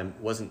long time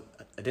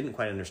I didn't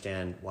quite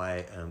understand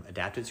why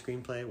adapted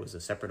screenplay was a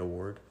separate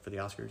award for the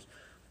Oscars.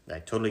 I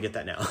totally get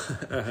that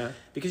now.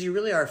 Because you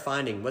really are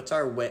finding what's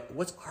our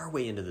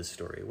way into this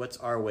story? What's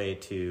our way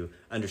to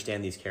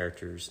understand these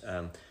characters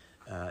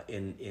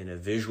in a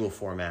visual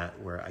format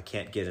where I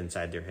can't get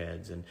inside their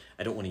heads, and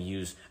I don't want to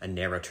use a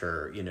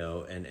narrator,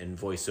 and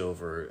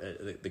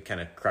voiceover, the kind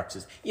of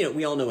cruxes.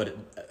 We all know what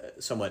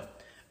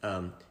somewhat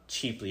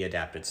cheaply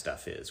adapted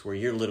stuff is, where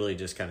you're literally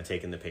just kind of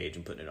taking the page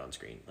and putting it on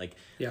screen.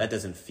 That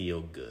doesn't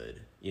feel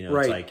good.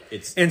 Right.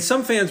 It's and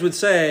some fans would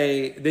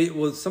say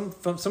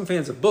some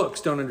fans of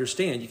books don't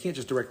understand. You can't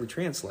just directly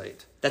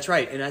translate. That's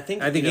right. And I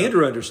think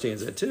Andrew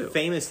understands that too.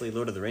 Famously,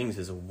 Lord of the Rings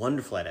is a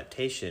wonderful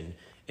adaptation,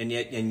 and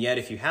yet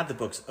if you have the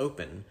books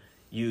open,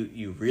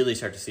 you really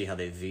start to see how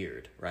they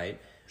veered, right?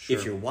 Sure.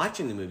 If you're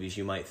watching the movies,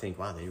 you might think,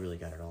 wow, they really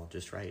got it all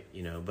just right,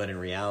 But in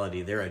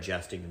reality, they're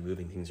adjusting and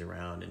moving things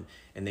around,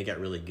 and they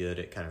got really good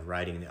at kind of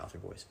writing the author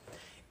voice.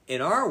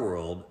 In our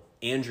world,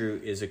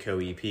 Andrew is a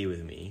co-EP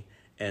with me,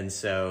 and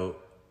so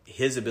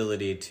his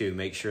ability to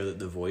make sure that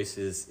the voice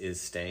is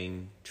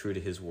staying true to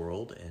his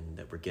world and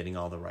that we're getting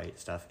all the right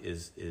stuff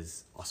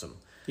is awesome.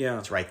 Yeah.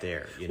 It's right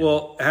there.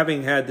 Well,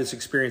 having had this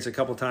experience a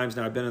couple times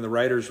now, I've been in the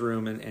writer's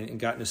room and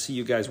gotten to see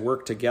you guys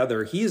work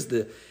together.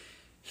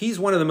 He's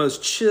one of the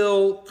most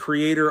chill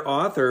creator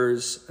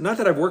authors. Not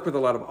that I've worked with a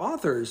lot of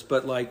authors,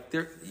 but like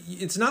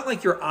it's not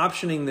like you're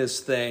optioning this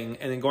thing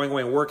and then going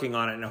away and working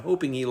on it and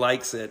hoping he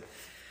likes it.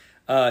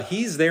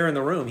 He's there in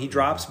the room. He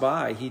drops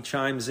by. He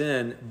chimes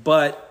in.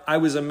 But I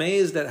was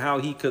amazed at how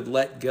he could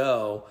let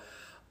go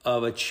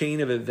of a chain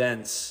of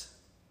events.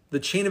 The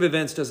chain of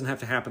events doesn't have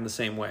to happen the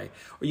same way.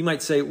 Or you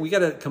might say, we got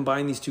to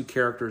combine these two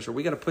characters, or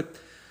we got to put,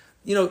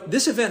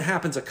 this event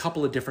happens a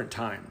couple of different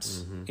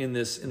times in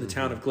the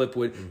town of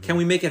Glipwood. Can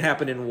we make it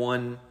happen in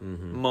one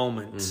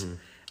moment?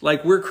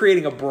 Like we're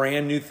creating a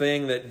brand new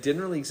thing that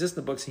didn't really exist in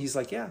the books. And he's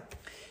like, yeah.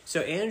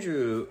 So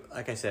Andrew,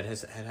 like I said,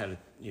 has had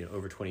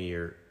over 20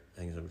 year,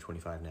 I think it's over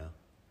 25 now,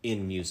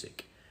 in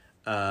music.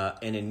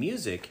 And in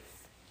music,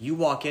 you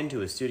walk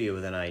into a studio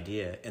with an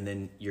idea, and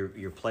then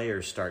your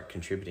players start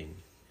contributing.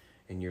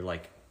 And you're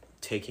like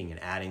taking and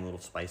adding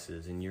little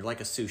spices, and you're like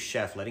a sous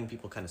chef, letting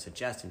people kind of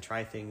suggest and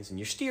try things, and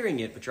you're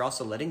steering it, but you're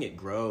also letting it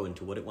grow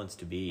into what it wants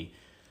to be.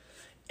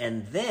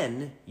 And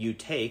then you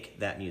take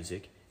that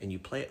music and you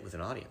play it with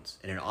an audience,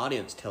 and an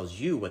audience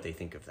tells you what they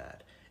think of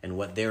that and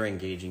what they're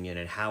engaging in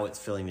and how it's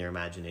filling their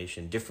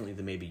imagination differently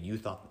than maybe you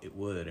thought it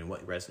would and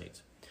what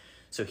resonates.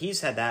 So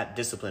he's had that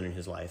discipline in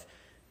his life.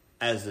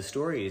 As the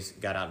stories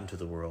got out into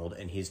the world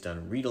and he's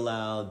done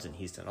read-alouds and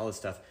he's done all this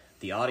stuff,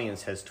 the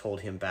audience has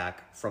told him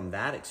back from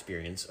that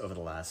experience over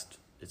the last,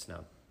 it's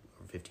now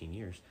over 15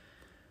 years,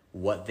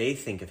 what they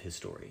think of his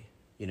story,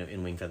 in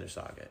Wingfeather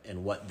Saga,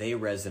 and what they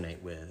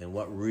resonate with and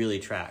what really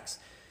tracks.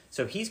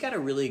 So he's got a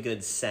really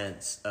good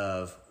sense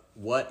of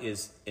what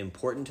is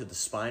important to the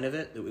spine of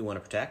it that we want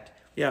to protect,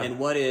 and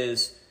what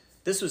is,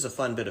 this was a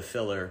fun bit of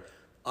filler,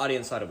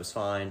 audience thought it was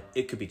fine,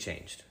 it could be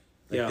changed.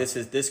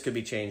 This could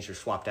be changed or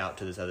swapped out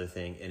to this other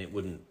thing, and it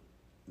wouldn't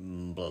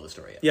blow the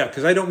story up. Yeah,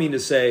 because I don't mean to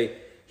say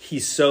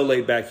he's so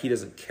laid back he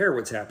doesn't care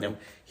what's happening.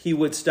 Nope. He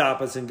would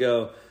stop us and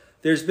go,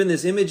 there's been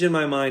this image in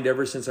my mind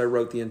ever since I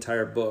wrote the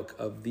entire book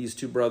of these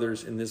two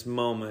brothers in this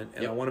moment,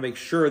 and I want to make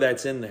sure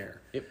that's in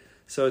there. Yep.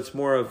 So it's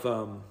more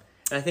of...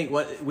 I think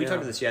what we talked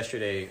about this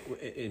yesterday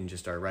in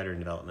just our writer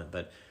development,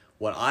 but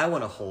what I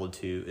want to hold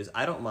to is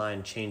I don't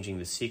mind changing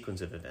the sequence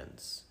of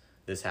events.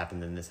 This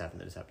happened, then this happened,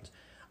 then this happens.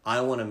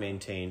 I want to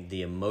maintain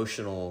the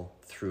emotional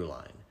through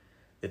line.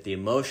 That the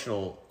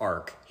emotional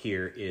arc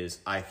here is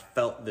I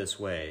felt this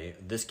way,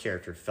 this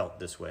character felt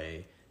this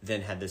way,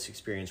 then had this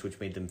experience which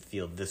made them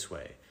feel this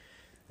way.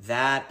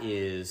 That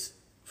is,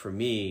 for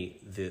me,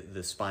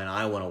 the spine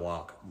I want to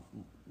walk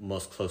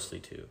most closely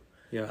to.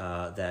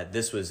 Yeah. That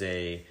this was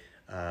a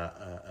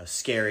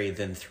scary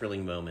then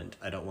thrilling moment.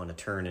 I don't want to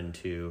turn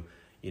into,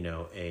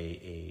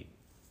 a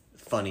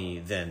funny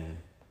then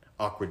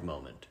awkward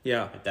moment.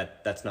 Yeah.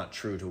 That's not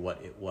true to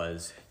what it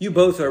was. You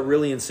both are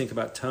really in sync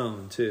about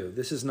tone, too.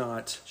 This is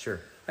not... Sure.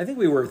 I think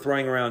we were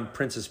throwing around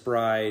Princess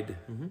Bride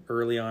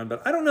early on,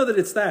 but I don't know that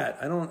it's that.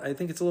 I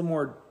think it's a little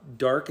more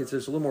dark. There's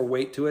a little more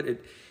weight to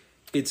it.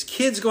 It's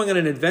kids going on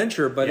an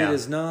adventure, but it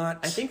is not...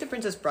 I think the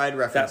Princess Bride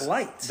reference that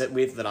light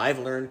that I've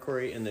learned,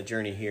 Corey, in the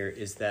journey here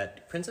is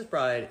that Princess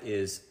Bride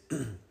is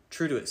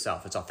true to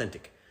itself. It's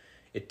authentic.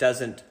 It's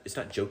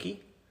not jokey.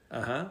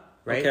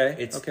 Right? Okay.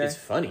 It's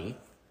funny.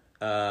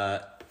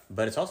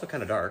 But it's also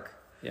kind of dark.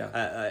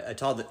 Yeah. I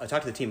talked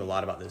to the team a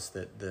lot about this,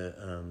 that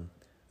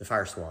the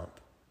fire swamp,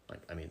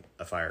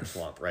 a fire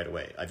swamp right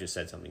away. I just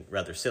said something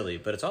rather silly,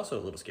 but it's also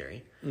a little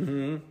scary.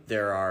 Mm-hmm.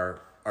 There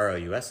are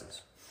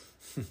ROUSs,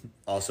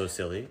 also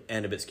silly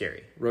and a bit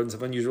scary. Rodents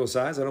of unusual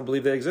size, I don't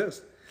believe they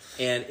exist.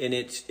 And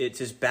it's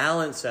this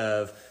balance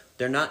of,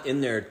 they're not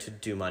in there to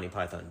do Monty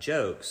Python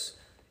jokes.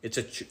 It's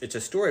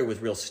a story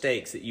with real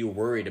stakes that you're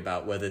worried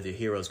about whether the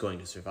hero's going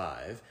to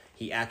survive.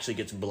 He actually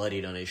gets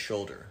bloodied on his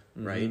shoulder,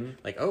 right?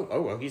 Like,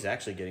 oh, he's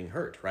actually getting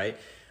hurt, right?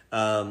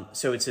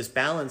 So it's this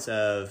balance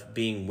of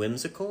being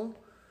whimsical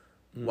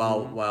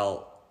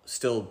while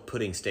still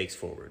putting stakes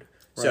forward.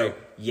 Right. So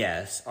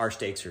yes, our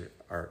stakes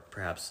are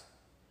perhaps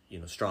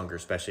stronger,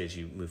 especially as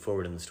you move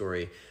forward in the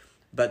story.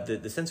 But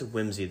the sense of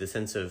whimsy, the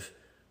sense of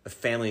a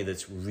family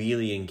that's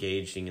really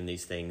engaging in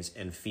these things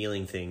and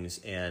feeling things,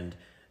 and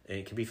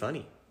it can be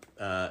funny.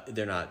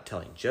 They're not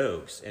telling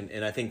jokes,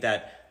 and I think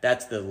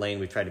that's the lane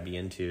we try to be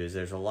into. Is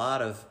there's a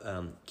lot of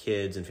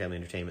kids and family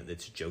entertainment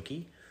that's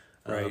jokey,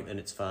 right, and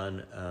it's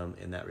fun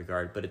in that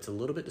regard, but it's a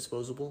little bit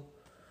disposable.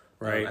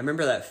 Right. I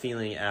remember that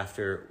feeling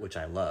after, which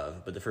I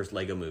love, but the first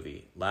Lego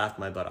movie, laughed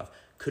my butt off.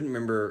 Couldn't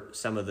remember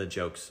some of the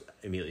jokes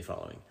immediately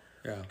following,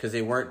 because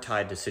they weren't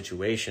tied to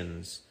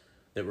situations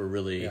that were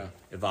really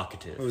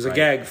evocative. It was a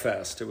gag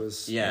fest. It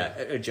was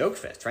a joke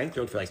fest,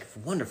 frankly, like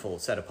wonderful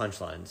set of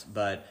punchlines,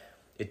 but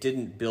it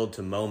didn't build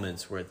to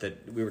moments where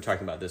that we were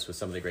talking about this with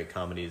some of the great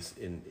comedies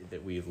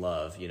that we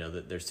love. You know,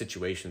 that there's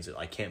situations that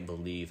I can't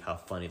believe how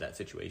funny that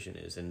situation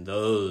is, and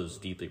those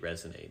deeply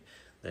resonate.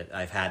 That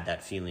I've had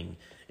that feeling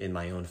in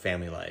my own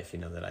family life. You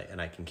know, that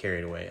I can carry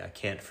it away. I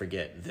can't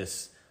forget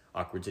this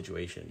awkward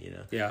situation. You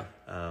know. Yeah.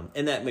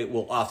 And that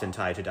will often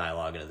tie to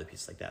dialogue and other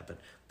pieces like that.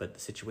 But the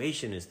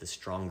situation is the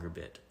stronger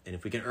bit, and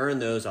if we can earn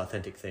those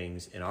authentic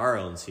things in our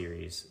own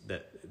series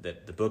that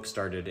the book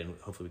started and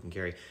hopefully we can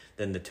carry,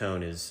 then the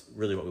tone is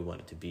really what we want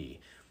it to be,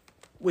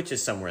 which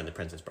is somewhere in the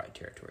Princess Bride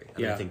territory. I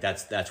mean, I think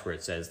that's where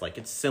it says, like,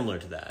 it's similar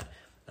to that.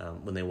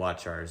 When they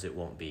watch ours, it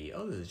won't be,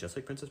 oh, this is just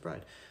like Princess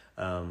Bride.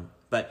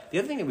 But the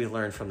other thing that we've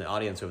learned from the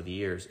audience over the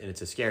years, and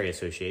it's a scary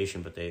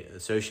association, but they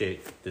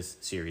associate this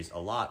series a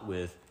lot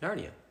with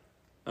Narnia.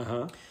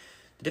 Uh-huh.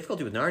 The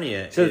difficulty with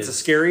Narnia So it's a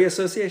scary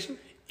association?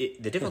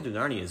 The difficulty with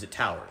Narnia is it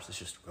towers. It's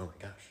just, oh my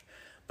gosh.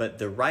 But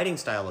the writing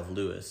style of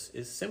Lewis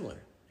is similar.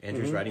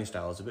 Andrew's writing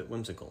style is a bit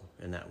whimsical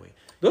in that way.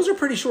 Those are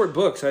pretty short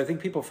books. I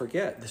think people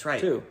forget. That's right.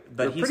 Too.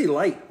 But they're pretty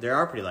light. They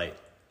are pretty light.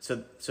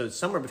 So it's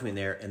somewhere between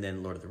there and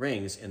then Lord of the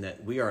Rings, in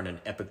that we are on an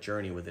epic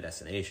journey with a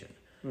destination,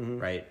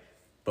 right?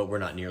 But we're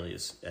not nearly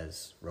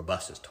as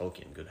robust as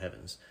Tolkien, good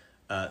heavens.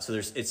 So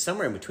it's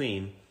somewhere in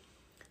between.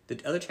 The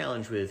other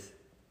challenge with,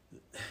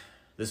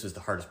 this was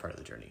the hardest part of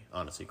the journey,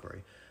 honestly,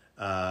 Corey,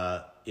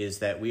 is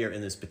that we are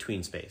in this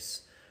between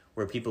space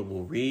where people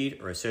will read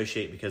or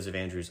associate because of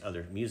Andrew's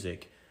other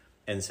music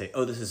and say,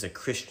 oh, this is a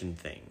Christian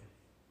thing,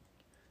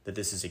 that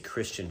this is a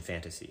Christian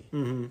fantasy.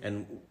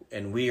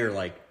 And we are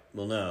like,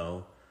 well,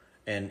 no.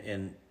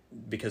 And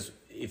because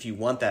if you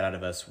want that out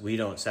of us, we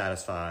don't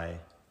satisfy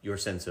your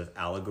sense of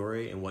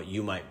allegory and what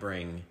you might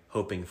bring,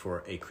 hoping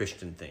for a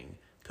Christian thing,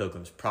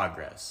 Pilgrim's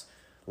Progress,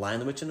 Lion,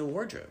 the Witch, and the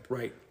Wardrobe.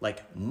 Right.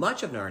 Like,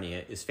 much of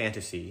Narnia is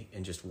fantasy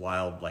and just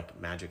wild, like,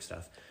 magic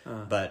stuff.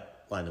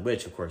 But Lion, the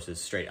Witch, of course, is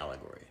straight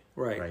allegory.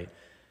 Right.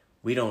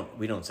 We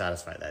don't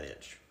satisfy that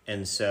itch.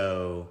 And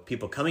so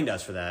people coming to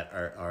us for that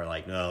are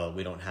like, no,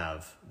 we don't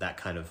have that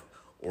kind of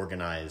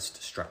organized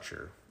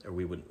structure, or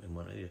we wouldn't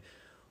want to do it.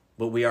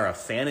 But we are a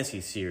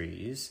fantasy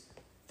series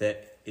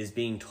that is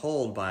being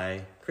told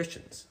by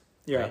Christians.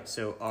 Yeah. Right?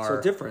 So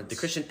difference. The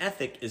Christian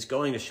ethic is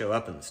going to show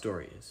up in the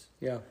stories.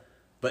 Yeah.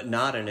 But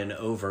not in an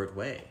overt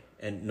way.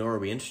 And nor are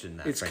we interested in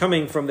that. It's frankly.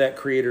 coming from that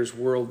creator's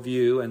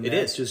worldview, and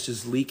it's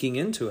just leaking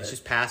into it. It's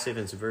just passive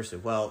and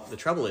subversive. Well, the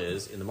trouble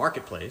is, in the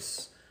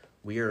marketplace,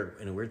 we are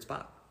in a weird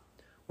spot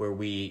where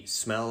we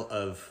smell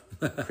of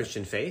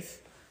Christian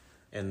faith,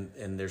 and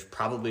there's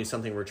probably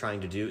something we're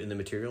trying to do in the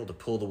material to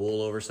pull the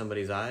wool over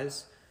somebody's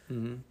eyes.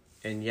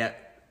 And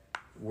yet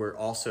we're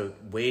also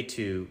way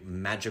too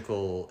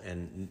magical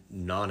and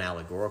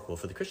non-allegorical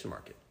for the Christian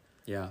market.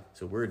 Yeah.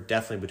 So we're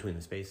definitely between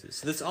the spaces.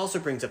 So this also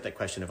brings up that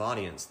question of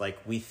audience. Like,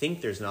 we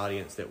think there's an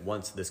audience that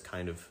wants this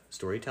kind of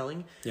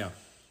storytelling. Yeah.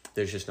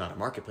 There's just not a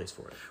marketplace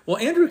for it. Well,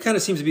 Andrew kind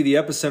of seems to be the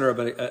epicenter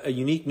of a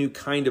unique new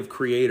kind of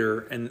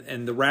creator,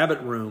 and the Rabbit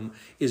Room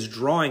is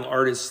drawing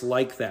artists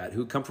like that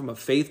who come from a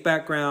faith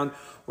background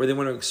where they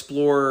want to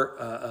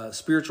explore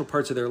spiritual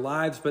parts of their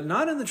lives, but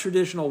not in the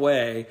traditional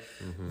way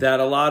that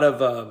a lot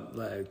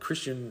of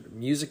Christian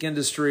music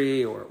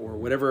industry or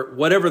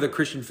whatever the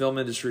Christian film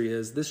industry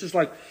is. This is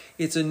like,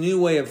 it's a new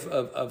way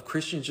of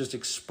Christians just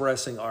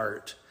expressing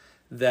art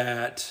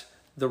that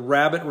the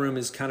Rabbit Room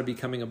is kind of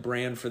becoming a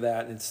brand for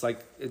that. And it's like,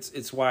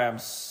 it's why I'm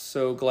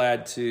so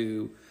glad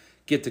to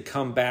get to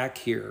come back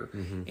here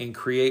and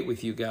create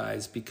with you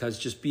guys, because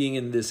just being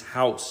in this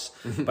house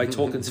by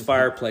Tolkien's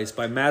Fireplace,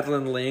 by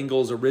Madeleine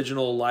L'Engle's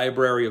original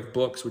library of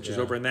books, which is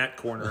over in that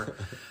corner,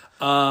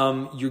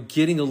 you're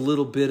getting a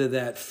little bit of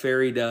that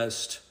fairy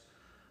dust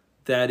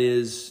that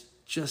is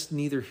just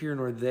neither here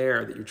nor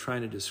there that you're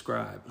trying to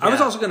describe. Yeah. I was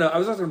also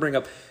gonna bring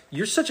up,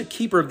 you're such a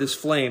keeper of this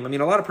flame. I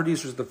mean, a lot of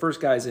producers are the first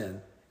guys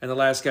in and the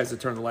last guys to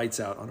turn the lights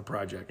out on a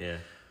project. Yeah.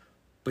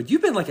 But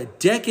you've been like a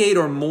decade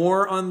or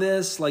more on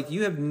this. Like,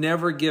 you have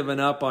never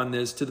given up on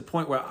this, to the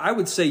point where I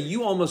would say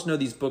you almost know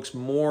these books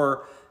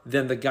more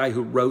than the guy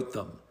who wrote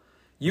them.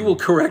 You will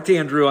correct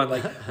Andrew on,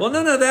 like, well,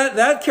 no,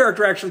 that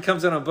character actually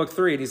comes in on book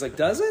 3. And he's like,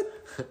 does it?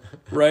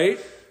 Right?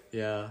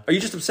 Yeah. Are you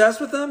just obsessed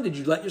with them? Did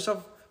you let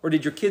yourself, or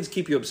did your kids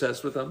keep you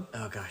obsessed with them?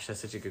 Oh gosh,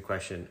 that's such a good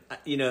question.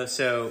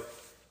 So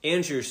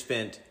Andrew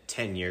spent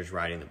 10 years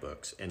writing the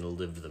books and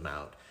lived them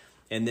out.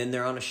 And then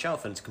they're on a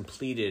shelf and it's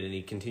completed and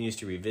he continues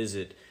to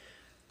revisit.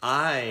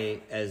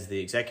 I, as the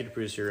executive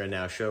producer and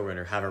now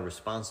showrunner, have a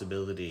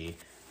responsibility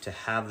to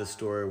have the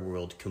story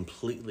world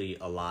completely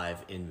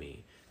alive in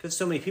me. Because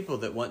so many people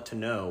that want to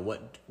know,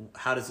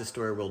 how does the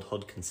story world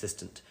hold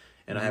consistent?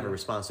 And I have a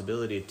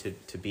responsibility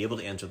to be able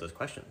to answer those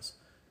questions,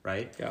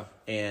 right? Yeah.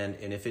 And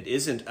if it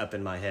isn't up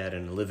in my head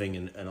and living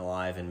and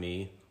alive in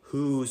me,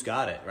 who's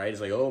got it, right? It's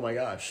like, oh my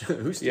gosh,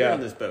 who's steering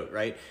this boat,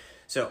 right?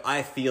 So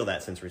I feel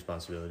that sense of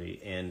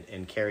responsibility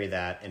and carry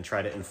that and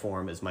try to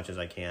inform as much as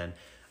I can.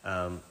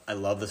 I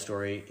love the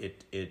story.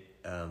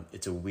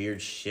 It's a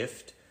weird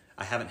shift.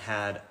 I haven't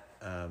had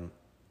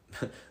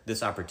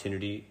this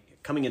opportunity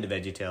coming into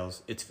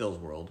VeggieTales. It's Phil's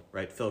world,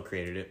 right? Phil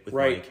created it with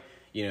Mike.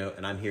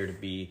 and I'm here to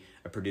be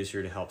a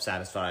producer to help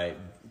satisfy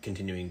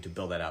continuing to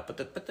build that out.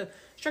 But the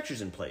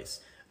structure's in place.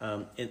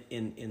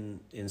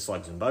 In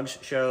Slugs and Bugs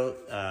show,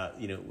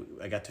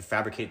 I got to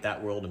fabricate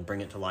that world and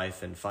bring it to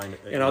life and find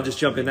it. And I'll just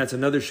jump in. That's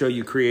another show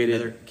you created.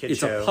 Another kid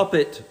it's show. A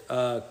puppet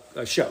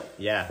show.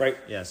 Yeah. Right?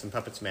 Yeah, some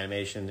puppets, some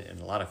animation,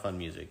 and a lot of fun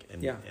music.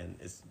 And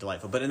it's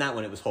delightful. But in that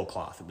one, it was whole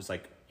cloth. It was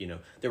like,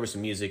 there was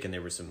some music and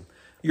there was some...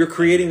 You're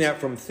creating that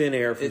from thin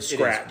air, from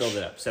scratch. Build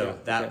it up. So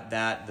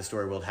that the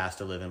story world has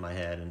to live in my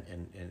head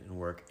and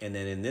work. And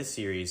then in this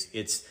series,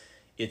 it's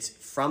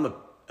from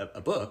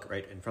a book,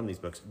 right, and from these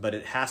books, but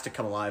it has to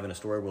come alive in a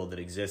story world that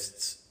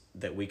exists,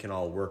 that we can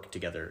all work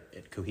together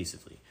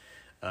cohesively,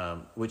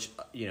 which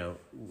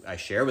I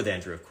share with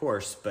Andrew, of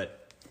course,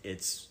 but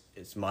it's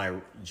my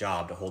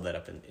job to hold that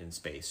up in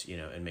space,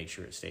 and make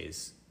sure it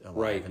stays alive,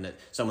 right. And that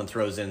someone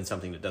throws in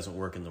something that doesn't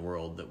work in the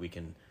world that we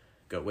can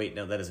go, wait,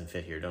 no, that doesn't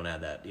fit here. Don't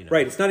add that.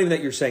 Right. It's not even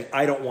that you're saying,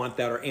 I don't want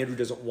that, or Andrew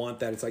doesn't want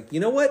that. It's like, you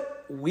know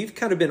what? We've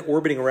kind of been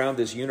orbiting around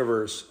this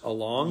universe a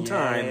long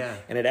time,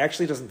 and it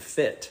actually doesn't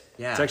fit.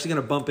 Yeah. It's actually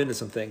going to bump into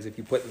some things if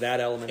you put that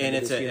element into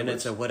this universe. And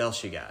it's a what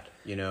else you got?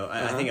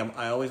 I think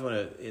I always want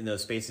to, in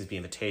those spaces, be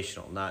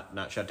invitational,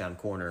 not shut down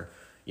corner.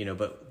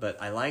 But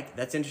I like,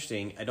 that's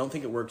interesting. I don't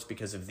think it works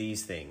because of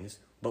these things.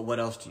 But what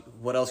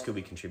else could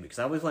we contribute? Because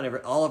I always want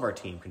all of our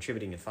team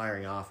contributing and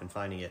firing off and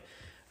finding it.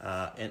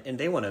 And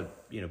they want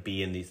to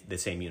be in the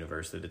same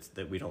universe,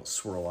 that we don't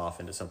swirl off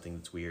into something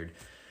that's weird.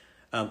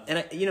 And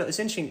it's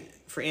interesting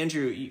for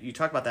Andrew. You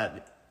talk about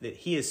that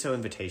he is so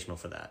invitational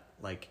for that.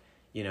 Like,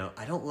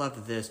 I don't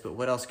love this, but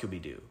what else could we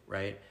do,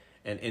 right?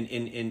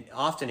 And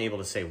often able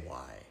to say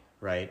why,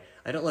 right?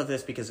 I don't love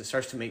this because it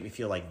starts to make me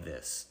feel like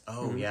this.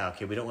 Oh yeah,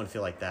 okay. We don't want to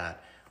feel like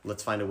that.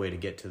 Let's find a way to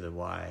get to the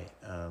why,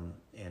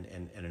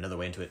 and another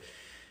way into it.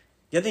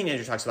 The other thing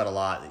Andrew talks about a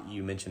lot that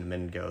you mentioned a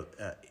minute ago.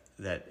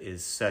 That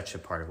is such a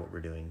part of what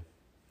we're doing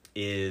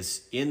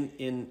is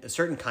in a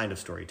certain kind of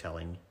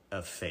storytelling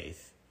of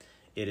faith.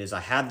 It is,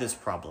 I had this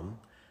problem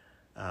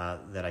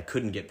that I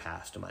couldn't get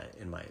past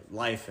in my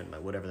life and my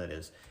whatever that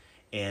is.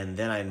 And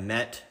then I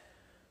met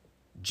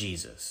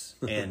Jesus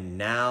and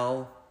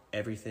now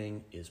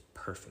everything is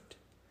perfect,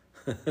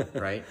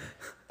 right?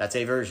 That's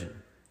a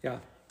version. Yeah.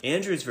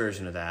 Andrew's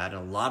version of that,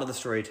 and a lot of the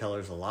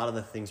storytellers, a lot of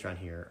the things around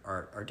here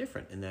are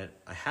different in that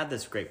I had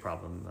this great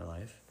problem in my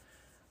life.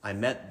 I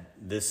met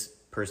this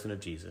person of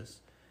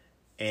Jesus,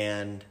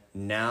 and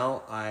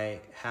now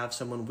I have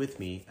someone with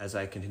me as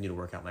I continue to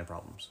work out my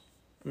problems.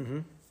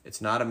 Mm-hmm.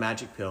 It's not a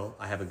magic pill.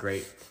 I have a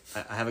great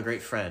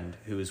friend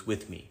who is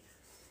with me,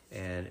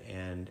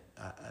 and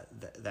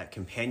that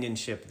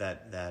companionship,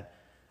 that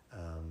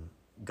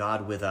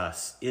God with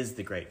us is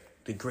the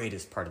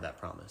greatest part of that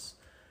promise,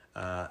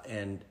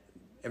 and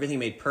everything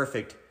made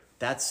perfect.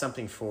 That's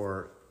something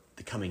for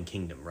the coming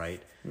kingdom,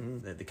 right?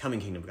 Mm-hmm. The coming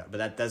kingdom of God. But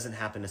that doesn't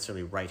happen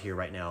necessarily right here,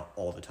 right now,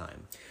 all the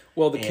time.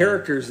 Well, the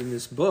characters in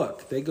this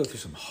book, they go through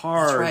some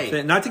hard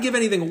things. Not to give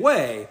anything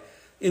away,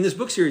 in this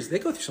book series, they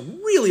go through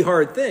some really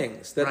hard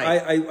things that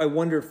I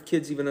wonder if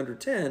kids even under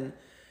 10,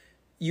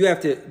 you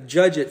have to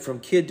judge it from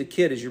kid to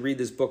kid as you read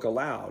this book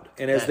aloud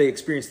and as they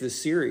experience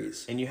this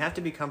series. And you have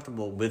to be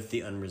comfortable with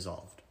the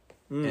unresolved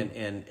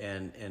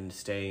and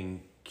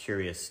staying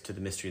curious to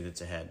the mystery that's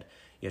ahead.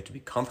 You have to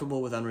be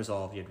comfortable with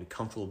unresolved. You have to be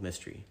comfortable with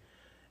mystery.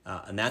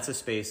 And that's a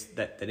space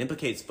that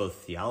implicates both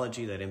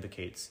theology, that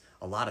implicates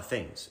a lot of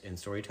things in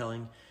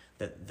storytelling.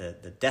 That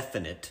the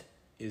definite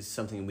is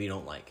something we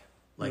don't like.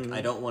 Like,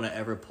 I don't want to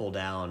ever pull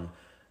down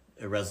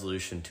a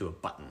resolution to a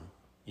button,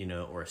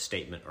 or a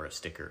statement or a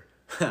sticker.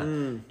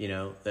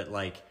 That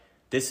like,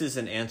 this is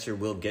an answer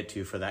we'll get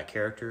to for that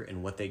character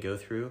and what they go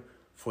through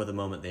for the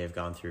moment they have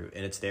gone through.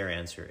 And it's their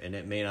answer. And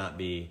it may not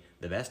be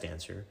the best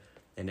answer.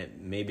 And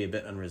it may be a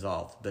bit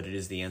unresolved, but it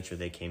is the answer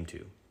they came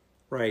to.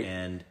 Right.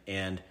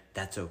 And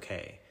that's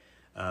okay.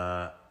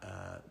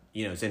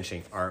 It's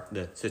interesting.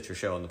 The sister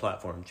show on the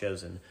platform,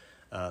 Chosen,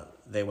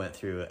 they went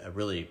through a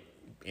really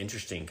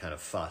interesting kind of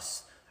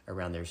fuss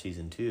around their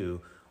season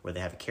 2, where they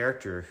have a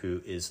character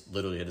who is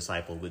literally a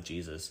disciple with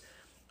Jesus,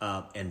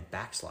 and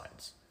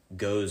backslides,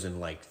 goes and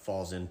like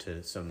falls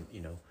into some,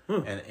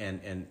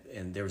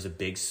 and there was a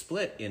big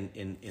split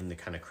in the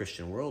kind of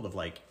Christian world of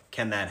like,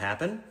 can that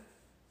happen?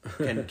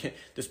 Can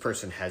this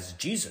person has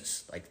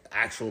Jesus, like the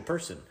actual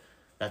person.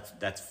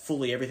 That's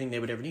fully everything they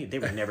would ever need. They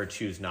would never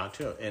choose not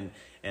to.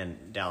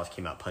 And Dallas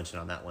came out punching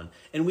on that one.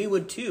 And we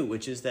would too,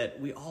 which is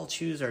that we all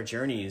choose our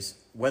journeys,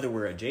 whether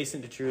we're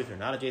adjacent to truth or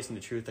not adjacent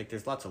to truth. Like,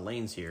 there's lots of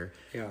lanes here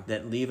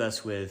that leave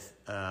us with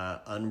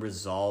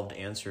unresolved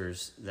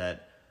answers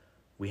that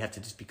we have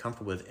to just be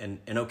comfortable with and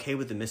okay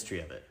with the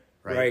mystery of it.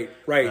 Right.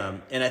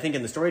 And I think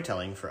in the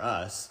storytelling for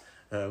us,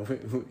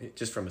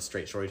 just from a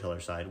straight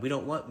storyteller side, we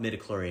don't want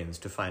midichlorians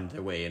to find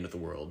their way into the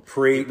world.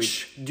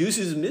 Preach.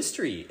 Deuces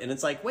mystery. And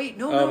it's like, wait,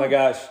 no. Oh my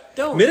gosh.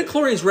 Don't.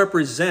 Midichlorians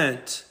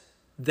represent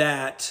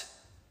that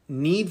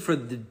need for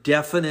the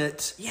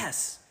definite.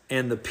 Yes.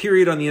 And the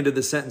period on the end of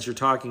the sentence you're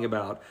talking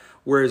about.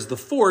 Whereas the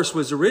force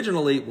was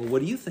originally, well,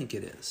 what do you think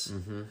it is?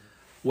 Mm-hmm.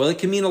 Well, it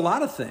can mean a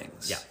lot of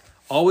things. Yeah.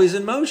 always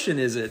in motion,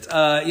 is it?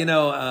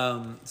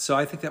 So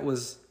I think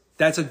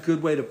that's a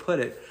good way to put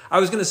it. I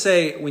was going to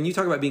say, when you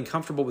talk about being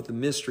comfortable with the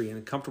mystery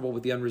and comfortable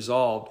with the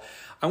unresolved,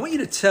 I want you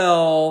to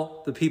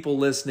tell the people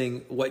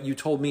listening what you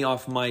told me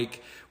off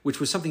mic, which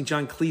was something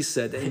John Cleese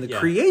said in the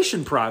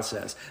creation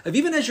process of,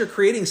 even as you're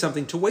creating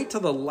something, to wait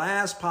till the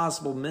last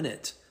possible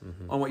minute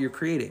on what you're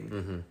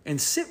creating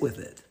and sit with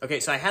it. Okay,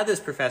 so I had this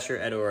professor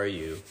at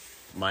ORU,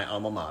 my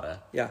alma mater.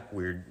 Yeah.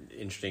 Weird,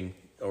 interesting.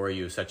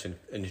 ORU is such an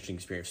interesting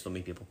experience for so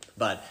many people.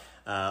 But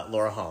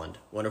Laura Holland,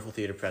 wonderful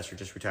theater professor,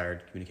 just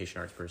retired communication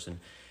arts person.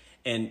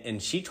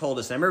 And she told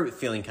us, and I remember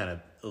feeling kind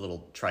of a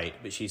little trite,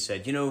 but she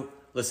said,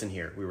 listen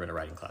here, we were in a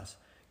writing class.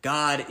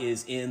 God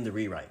is in the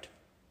rewrite.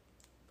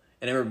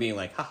 And I remember being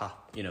like, haha,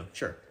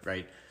 sure,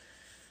 right?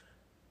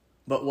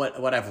 But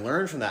what I've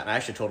learned from that, and I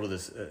actually told her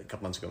this a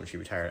couple months ago when she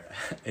retired,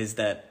 is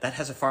that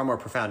has a far more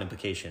profound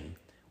implication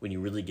when you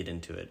really get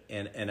into it.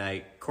 And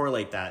I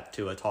correlate that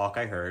to a talk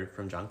I heard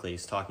from John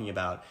Cleese talking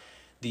about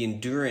the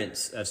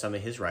endurance of some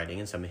of his writing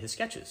and some of his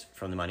sketches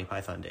from the Monty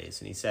Python days.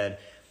 And he said,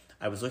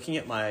 I was looking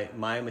at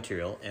my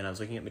material, and I was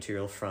looking at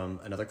material from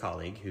another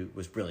colleague who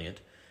was brilliant,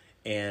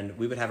 and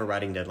we would have a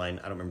writing deadline.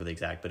 I don't remember the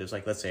exact, but it was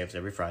like, let's say it was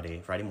every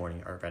Friday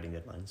morning, our writing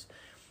deadlines.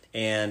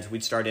 And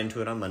we'd start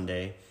into it on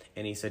Monday,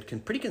 and he said,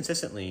 pretty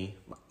consistently,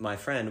 my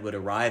friend would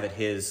arrive at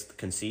his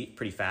conceit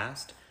pretty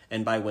fast,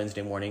 and by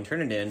Wednesday morning,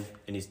 turn it in,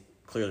 and he's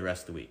clear the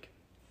rest of the week.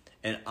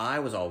 And I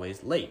was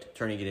always late,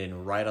 turning it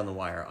in right on the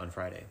wire on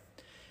Friday.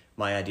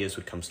 My ideas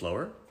would come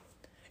slower,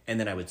 and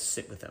then I would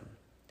sit with them.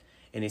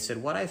 And he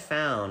said, what I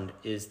found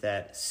is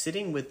that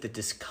sitting with the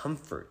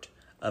discomfort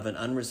of an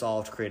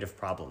unresolved creative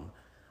problem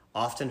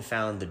often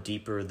found the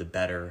deeper, the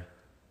better,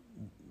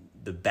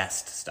 the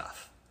best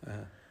stuff.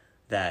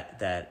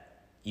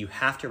 That you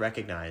have to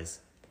recognize,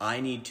 I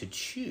need to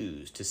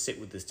choose to sit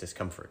with this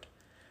discomfort.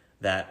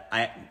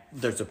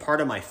 There's a part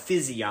of my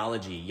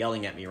physiology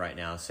yelling at me right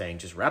now saying,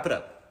 just wrap it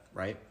up,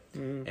 right?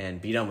 And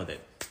be done with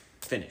it.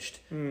 Finished.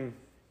 And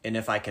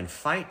if I can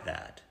fight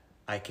that,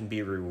 I can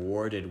be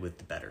rewarded with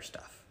the better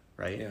stuff,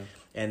 right? Yeah.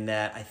 And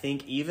that I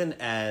think even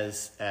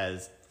as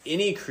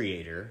any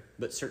creator,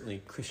 but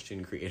certainly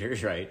Christian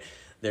creators, right?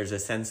 There's a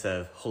sense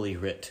of holy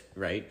writ,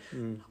 right?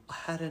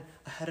 I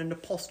had an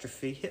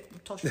apostrophe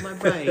touch my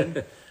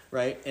brain,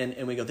 right?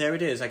 And we go, there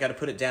it is. I got to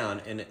put it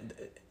down. And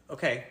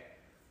okay,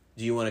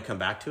 do you want to come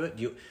back to it?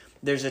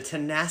 There's a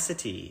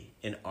tenacity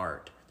in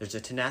art. There's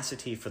a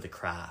tenacity for the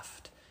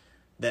craft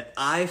that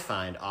I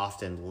find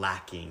often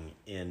lacking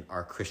in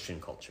our Christian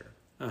culture.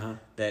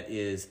 That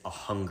is a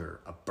hunger,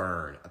 a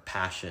burn, a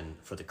passion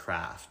for the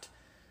craft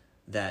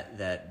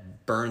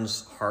that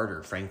burns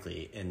harder,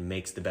 frankly, and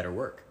makes the better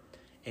work.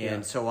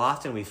 And so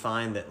often we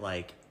find that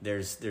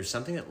there's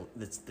something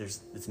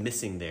that's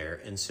missing there.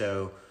 And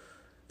so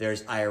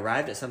I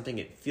arrived at something,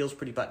 it feels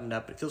pretty buttoned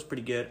up, it feels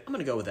pretty good, I'm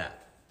going to go with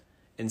that.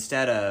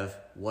 Instead of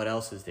what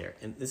else is there.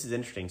 And this is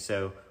interesting.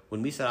 So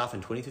when we set off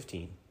in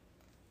 2015,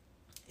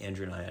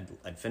 Andrew and I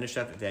had finished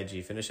up at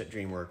Veggie, finished at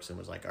DreamWorks, and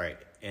was like, all right,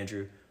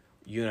 Andrew,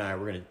 you and I,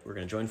 we're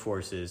gonna join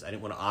forces. I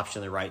didn't want to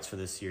option the rights for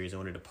this series. I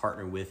wanted to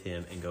partner with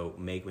him and go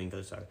make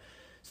Wingfeather Saga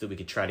so that we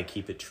could try to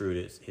keep it true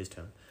to his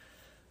tone.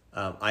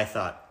 I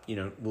thought,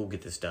 we'll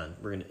get this done.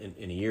 We're gonna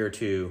in a year or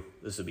two,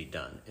 this will be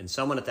done. And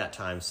someone at that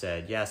time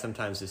said, yeah,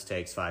 sometimes this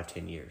takes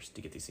 5-10 years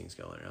to get these things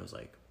going. And I was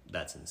like,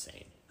 that's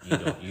insane.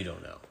 You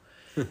don't know.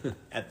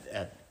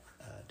 At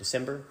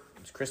December,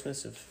 it was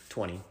Christmas of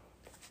 20.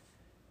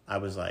 I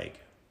was like,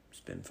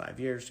 it's been 5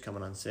 years,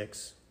 coming on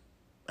 6.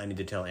 I need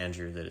to tell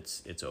Andrew that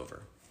it's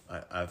over.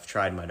 I've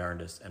tried my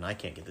darndest, and I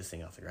can't get this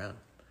thing off the ground.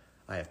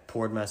 I have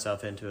poured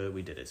myself into it.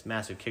 We did this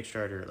massive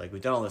Kickstarter.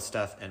 We've done all this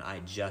stuff, and I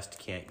just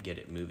can't get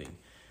it moving.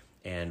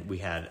 And we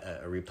had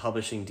a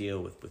republishing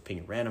deal with Ping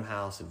at Random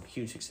House, and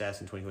huge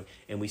success in 2020,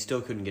 and we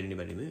still couldn't get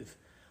anybody to move.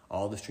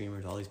 All the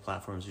streamers, all these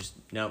platforms, just,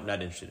 nope,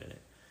 not interested in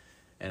it.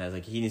 And I was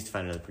like, he needs to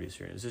find another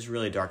producer. And it was just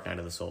really a dark night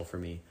of the soul for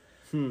me.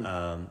 And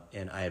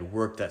I had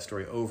worked that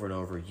story over and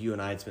over. You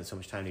and I had spent so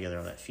much time together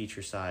on that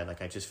feature side.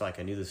 I just felt like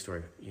I knew the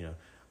story,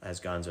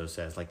 as Gonzo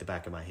says, like the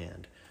back of my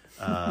hand.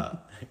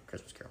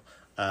 Christmas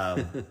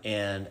Carol.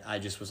 And I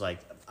just was like,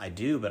 I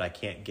do, but I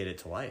can't get it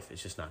to life.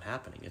 It's just not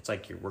happening. It's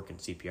like you're working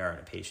CPR on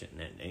a patient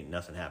and ain't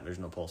nothing happening. There's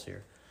no pulse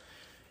here.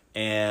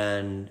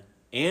 And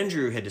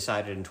Andrew had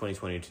decided in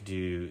 2020 to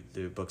do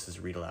the books as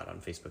a read aloud on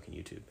Facebook and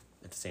YouTube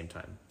at the same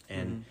time.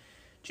 And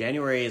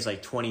January is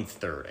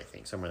 23rd, I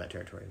think, somewhere in that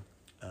territory.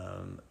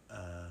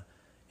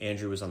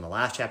 Andrew was on the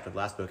last chapter of the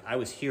last book. I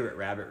was here at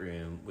Rabbit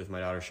Room with my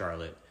daughter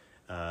Charlotte.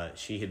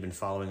 She had been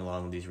following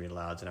along with these read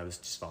alouds, and I was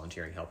just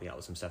volunteering, helping out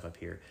with some stuff up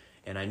here.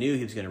 And I knew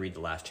he was going to read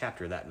the last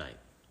chapter that night.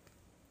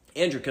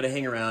 Andrew, could I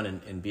hang around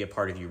and be a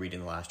part of you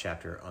reading the last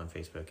chapter on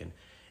Facebook?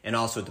 And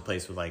also at the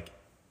place with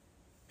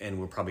and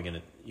we're probably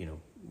going to,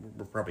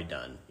 we're probably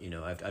done.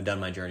 I've done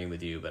my journey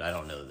with you, but I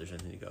don't know that there's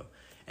anything to go.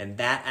 And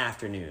that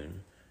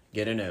afternoon,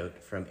 get a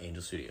note from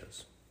Angel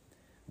Studios.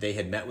 They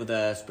had met with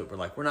us, but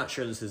we're not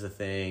sure this is a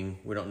thing.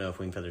 We don't know if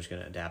Wingfeather's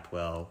going to adapt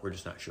well. We're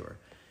just not sure.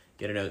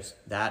 Get a note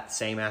that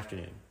same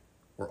afternoon.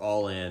 We're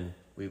all in.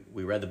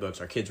 We read the books.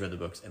 Our kids read the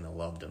books, and they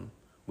loved them.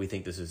 we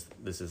think this is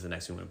the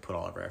next thing. We're going to put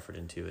all of our effort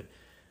into it.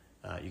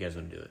 You guys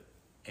want to do it.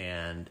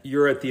 And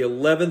you're at the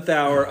 11th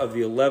hour of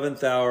the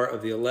 11th hour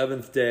of the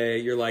 11th day.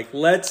 You're like,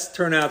 let's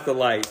turn out the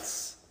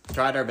lights.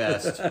 Tried our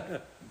best.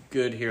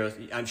 Good heroes.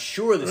 I'm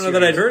sure the I don't know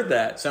that I'd heard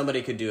that.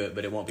 Somebody could do it,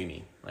 but it won't be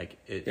me. Like,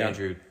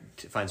 Andrew,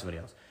 find somebody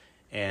else.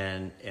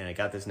 And I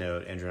got this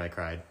note. Andrew and I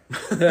cried.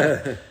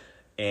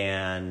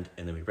 and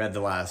then we read the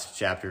last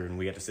chapter, and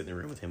we got to sit in the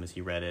room with him as he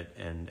read it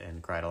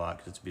and cried a lot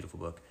because it's a beautiful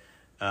book.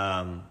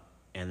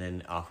 And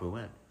then off we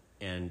went.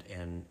 And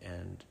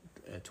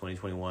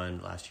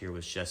 2021 last year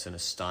was just an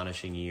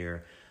astonishing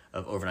year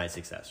of overnight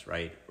success,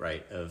 right?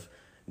 Of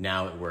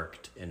now it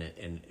worked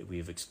and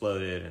we've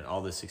exploded and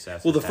all this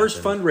success. Well, the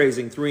first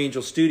fundraising through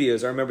Angel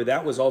Studios, I remember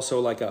that was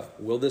also like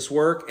will this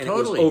work? And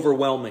totally. It was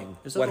overwhelming.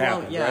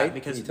 Happened, yeah, right?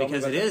 because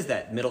it is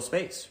that middle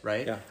space,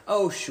 right? Yeah.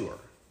 Oh, sure.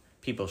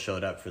 People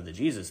showed up for the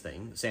Jesus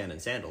thing, sand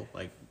and sandal.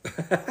 Like,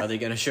 are they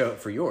going to show up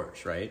for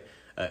yours, right?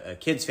 A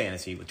kid's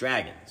fantasy with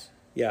dragons.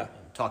 Yeah.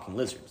 And talking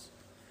lizards,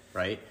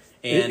 right?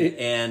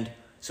 And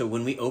so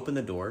when we opened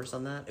the doors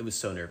on that, it was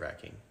so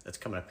nerve-wracking. That's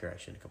coming up here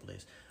actually in a couple of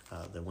days,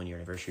 the 1 year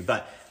anniversary.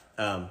 But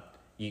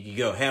you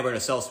go, hey, we're going to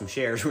sell some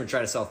shares. We're going to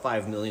try to sell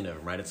 5 million of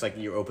them, right? It's like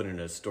you're opening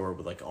a store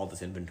with like all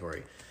this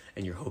inventory,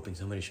 and you're hoping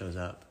somebody shows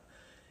up.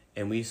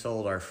 And we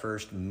sold our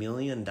first $1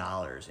 million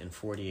in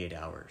 48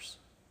 hours.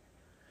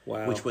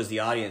 Wow. Which was the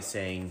audience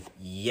saying,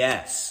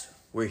 yes,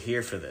 we're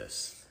here for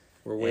this.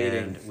 We're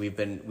waiting.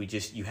 And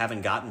you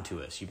haven't gotten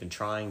to us. You've been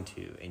trying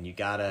to, and you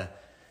got to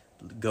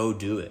go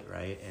do it,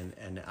 right?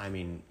 And I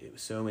mean, it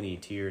was so many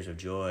tears of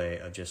joy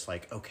of just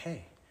like,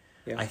 okay,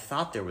 I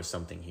thought there was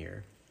something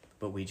here,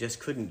 but we just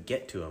couldn't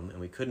get to them, and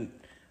we couldn't.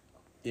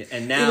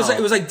 And now it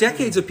was like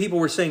decades of people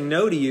were saying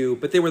no to you,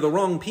 but they were the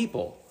wrong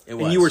people. It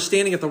was. And you were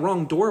standing at the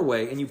wrong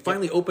doorway, and you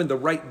finally opened the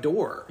right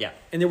door. Yeah.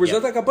 And there was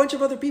like a bunch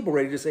of other people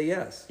ready to say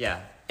yes. Yeah.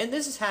 And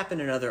this has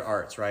happened in other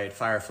arts, right?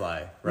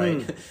 Firefly,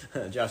 right?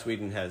 Joss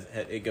Whedon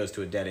it goes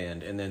to a dead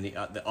end, and then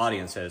the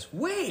audience says,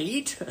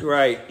 "Wait!"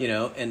 Right.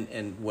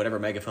 And whatever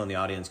megaphone the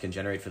audience can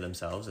generate for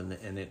themselves, and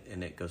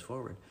it goes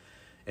forward.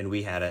 And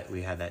we had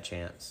that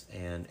chance,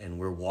 and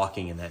we're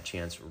walking in that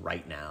chance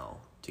right now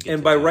to get.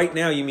 And by right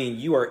now, you mean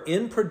you are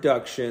in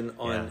production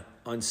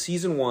on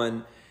season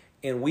 1,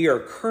 and we are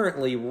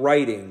currently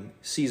writing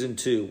season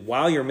 2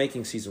 while you're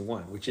making season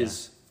 1, which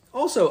is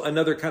also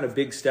another kind of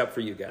big step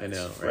for you guys. I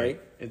know, right?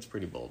 It's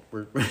pretty bold.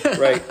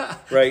 Right.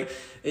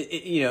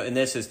 And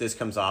this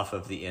comes off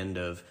of the end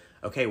of,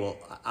 okay, well,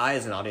 I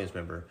as an audience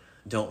member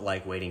don't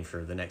like waiting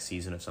for the next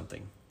season of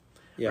something.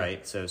 Yeah.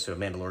 Right? So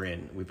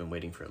Mandalorian, we've been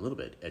waiting for a little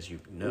bit, as you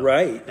know.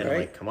 Right. And I'm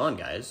like, come on,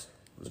 guys.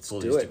 Let's pull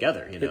do these it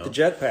together. Hit the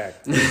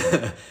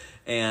jetpack.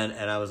 And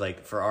I was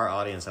like, for our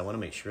audience, I want to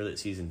make sure that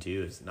season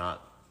 2 is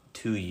not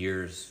 2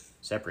 years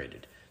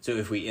separated. So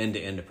if we end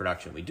to end a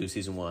production, we do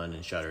season 1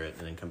 and shutter it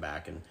and then come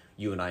back and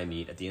you and I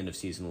meet at the end of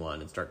season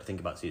 1 and start to think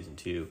about season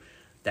 2,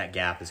 that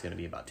gap is going to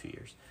be about 2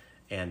 years.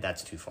 And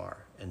that's too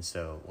far. And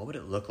so what would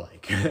it look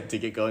like to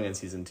get going on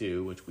season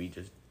 2, which we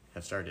just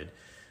have started,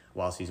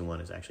 while season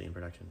 1 is actually in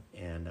production?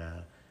 And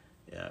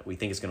we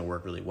think it's going to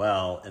work really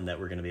well, and that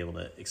we're going to be able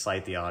to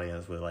excite the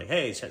audience with like,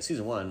 hey,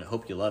 season 1,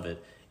 hope you love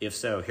it. If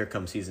so, here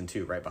comes season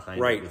 2 right behind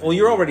it. Right. Well,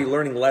 you're already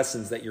learning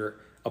lessons that you're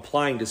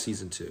applying to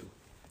season 2.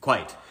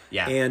 Quite.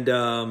 Yeah. And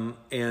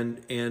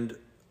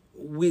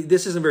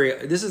this is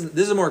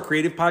a more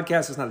creative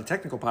podcast. It's not a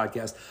technical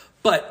podcast.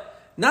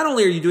 But not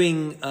only are you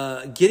doing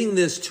getting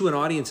this to an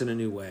audience in a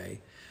new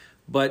way,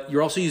 but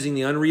you're also using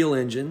the Unreal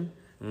Engine,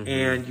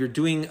 and you're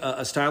doing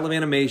a style of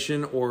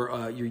animation,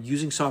 or you're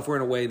using software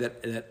in a way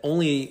that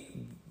only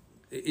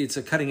it's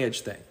a cutting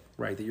edge thing,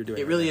 right? That you're doing.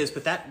 It really is,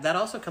 but that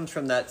also comes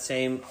from that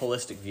same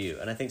holistic view.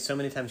 And I think so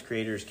many times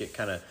creators get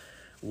kind of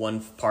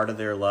one part of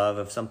their love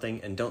of something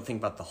and don't think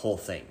about the whole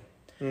thing.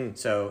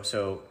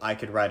 So I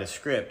could write a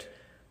script,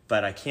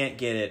 but I can't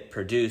get it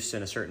produced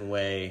in a certain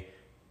way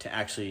to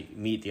actually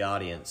meet the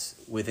audience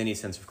with any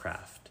sense of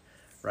craft,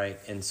 right?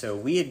 And so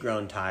we had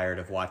grown tired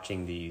of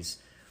watching these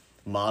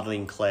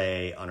modeling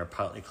clay on a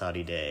partly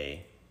cloudy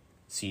day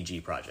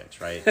CG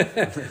projects, right?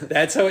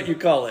 That's how you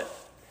call it.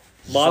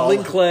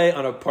 Modeling clay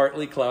on a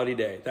partly cloudy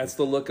day. That's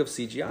the look of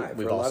CGI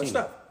for a lot of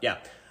stuff. Yeah.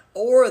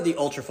 Or the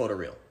ultra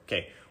photoreal.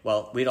 Okay,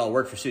 well, we'd all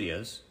work for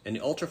studios, and the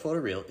ultra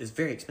photoreal is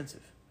very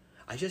expensive.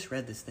 I just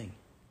read this thing,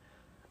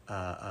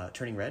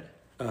 Turning Red.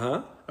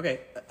 Uh-huh.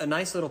 Okay, a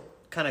nice little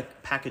kind of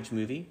package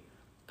movie.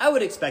 I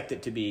would expect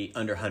it to be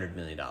under $100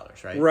 million,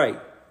 right? Right.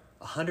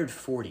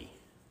 140.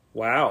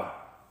 Wow.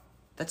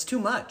 That's too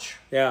much.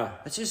 Yeah.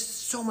 That's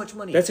just so much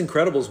money. That's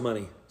Incredibles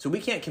money. So we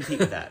can't compete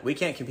with that. We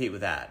can't compete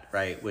with that,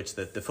 right? Which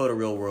the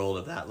photoreal world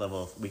of that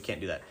level, we can't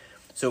do that.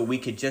 So we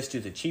could just do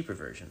the cheaper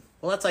version.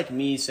 Well, that's like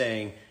me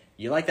saying,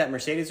 you like that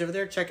Mercedes over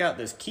there? Check out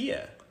this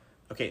Kia.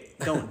 Okay,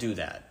 don't do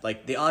that.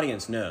 Like, the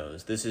audience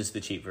knows this is the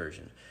cheap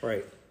version.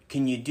 Right.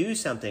 Can you do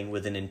something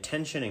with an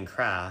intention and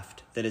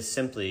craft that is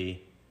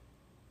simply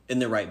in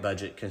the right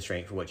budget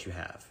constraint for what you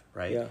have?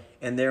 right? Yeah.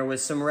 And there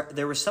was some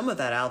of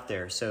that out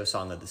there. So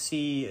Song of the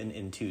Sea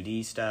and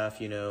 2D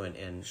stuff,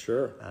 and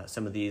Sure.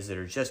 Some of these that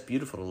are just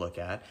beautiful to look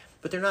at,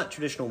 but they're not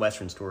traditional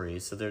Western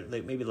stories, so they're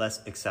maybe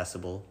less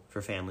accessible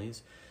for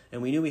families.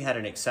 And we knew we had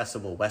an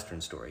accessible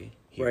Western story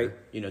here,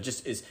 Right.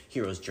 Just as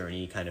hero's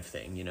journey kind of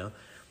thing,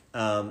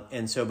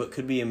 but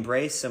could we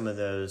embrace some of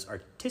those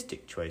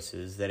artistic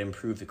choices that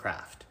improve the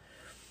craft?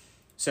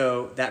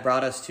 So that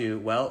brought us to,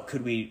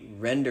 could we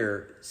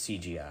render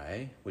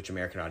CGI, which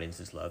American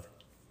audiences love,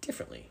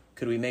 differently?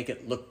 Could we make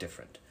it look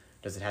different?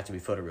 Does it have to be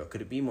photoreal?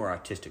 Could it be more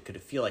artistic? Could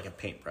it feel like a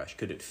paintbrush?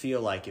 Could it feel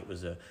like it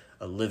was a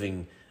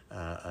living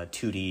a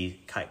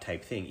 2D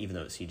type thing, even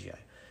though it's CGI?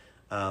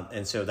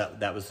 And so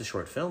that was the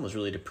short film, was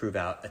really to prove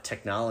out a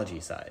technology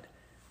side.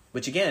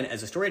 Which again,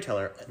 as a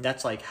storyteller,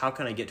 that's like, how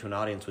can I get to an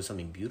audience with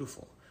something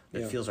beautiful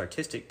that feels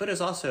artistic, but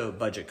is also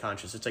budget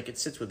conscious? It's like it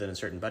sits within a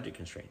certain budget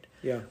constraint.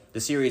 Yeah. The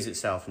series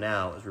itself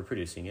now, as we're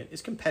producing it,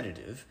 is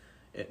competitive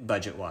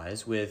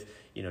budget-wise with,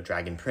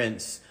 Dragon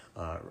Prince,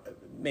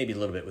 maybe a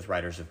little bit with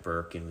Riders of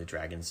Berk and the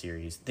Dragon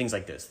series, things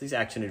like this, these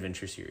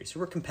action-adventure series. So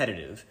we're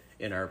competitive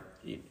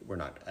we're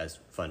not as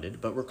funded,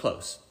 but we're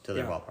close to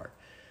their ballpark.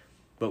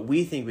 But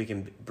we think we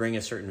can bring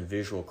a certain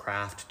visual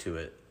craft to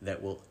it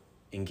that will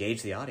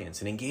engage the audience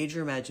and engage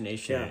your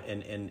imagination,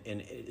 and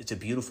it's a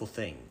beautiful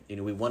thing.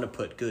 We want to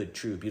put good,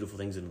 true, beautiful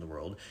things into the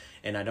world,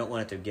 and I don't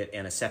want it to get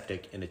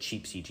antiseptic into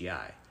cheap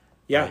CGI.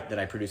 Yeah, that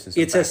I produce in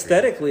some it's factory.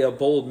 Aesthetically a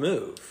bold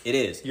move. It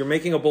is. You're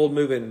making a bold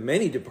move in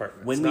many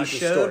departments. When not we just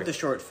showed story. the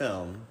short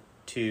film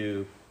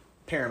to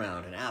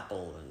Paramount and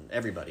Apple and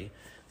everybody,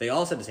 they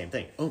all said the same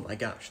thing. Oh my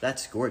gosh,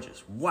 that's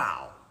gorgeous!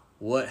 Wow,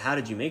 how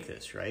did you make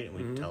this? Right? And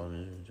we tell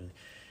them,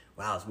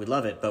 wow, we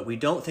love it, but we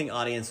don't think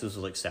audiences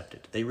will accept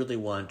it. They really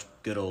want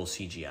good old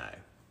CGI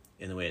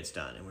in the way it's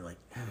done. And we're like,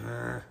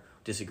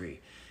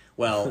 disagree.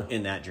 Well,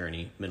 in that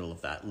journey, middle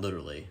of that,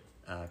 literally,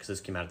 because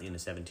this came out at the end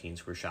of 17,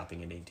 so we're shopping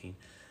in 18,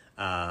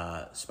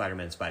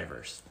 Spider-Man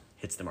Spider-Verse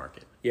hits the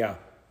market. Yeah.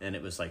 And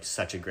it was like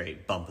such a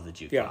great bump of the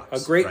jukebox. Yeah, a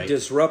great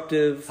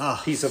disruptive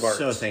piece of art.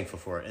 So thankful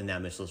for it. And now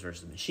Missiles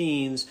versus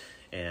Machines,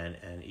 and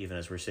even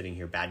as we're sitting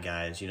here, Bad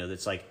Guys,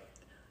 that's like,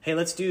 hey,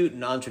 let's do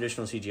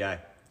non-traditional CGI.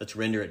 Let's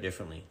render it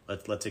differently.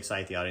 Let's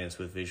excite the audience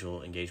with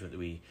visual engagement that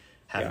we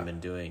haven't been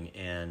doing.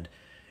 And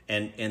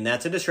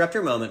that's a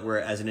disruptor moment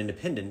where, as an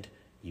independent,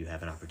 you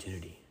have an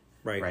opportunity.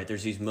 Right?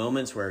 There's these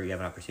moments where you have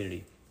an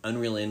opportunity.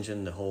 Unreal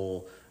Engine, the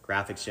whole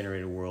graphics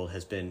generated world,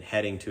 has been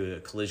heading to a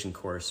collision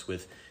course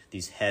with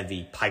these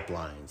heavy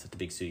pipelines that the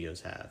big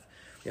studios have.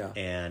 Yeah.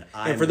 And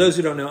for those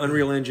who don't know,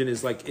 Unreal Engine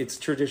is it's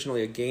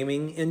traditionally a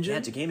gaming engine. Yeah,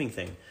 it's a gaming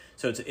thing.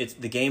 So it's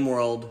the game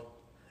world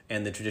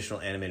and the traditional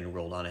animated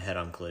world on a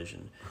head-on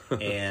collision.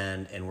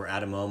 and we're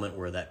at a moment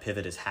where that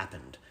pivot has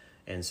happened.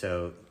 And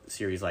so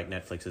series like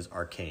Netflix's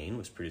Arcane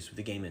was produced with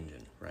the game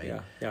engine,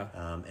 right? Yeah.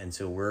 And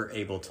so we're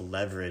able to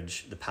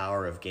leverage the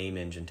power of game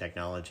engine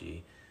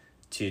technology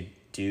to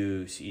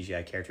do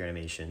CGI character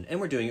animation.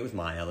 And we're doing it with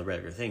Maya, the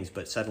regular things,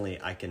 but suddenly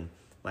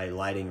my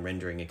lighting,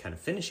 rendering, and kind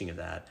of finishing of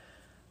that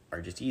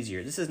are just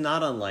easier. This is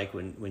not unlike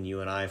when you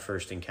and I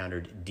first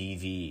encountered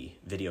DV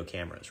video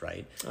cameras,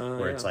 right?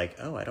 Where it's like,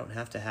 I don't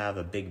have to have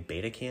a big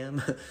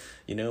Betacam,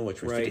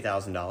 which was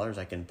 $50,000.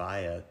 I can buy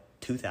a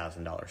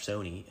 $2,000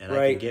 Sony, and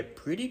I can get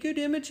pretty good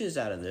images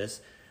out of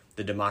this.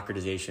 The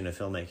democratization of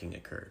filmmaking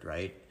occurred,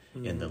 right?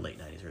 In the late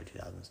 90s, early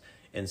 2000s.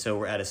 And so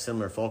we're at a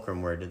similar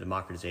fulcrum where the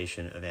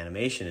democratization of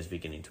animation is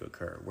beginning to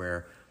occur,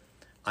 where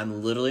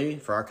I'm literally,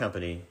 for our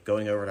company,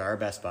 going over to our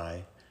Best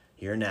Buy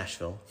here in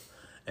Nashville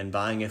and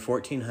buying a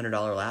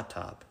 $1,400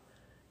 laptop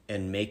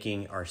and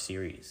making our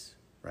series,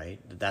 right?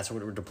 That's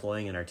what we're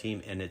deploying in our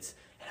team, and it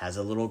has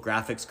a little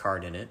graphics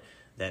card in it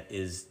that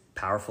is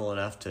powerful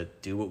enough to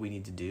do what we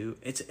need to do.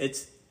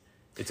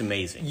 It's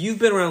amazing. You've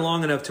been around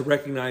long enough to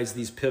recognize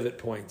these pivot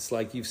points.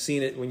 Like, you've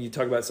seen it when you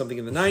talk about something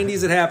in the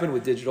 90s that happened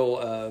with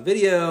digital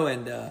video.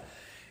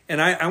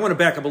 And I want to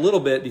back up a little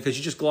bit, because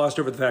you just glossed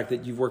over the fact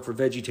that you've worked for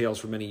VeggieTales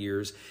for many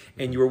years,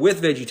 and you were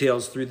with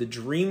VeggieTales through the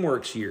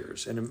DreamWorks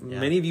years. And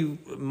many of you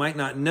might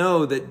not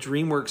know that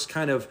DreamWorks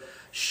kind of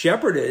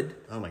shepherded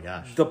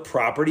the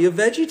property of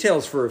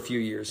VeggieTales for a few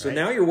years. So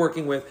now you're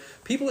working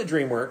with people at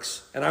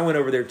DreamWorks, and I went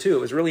over there too.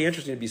 It was really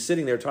interesting to be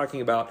sitting there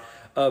talking about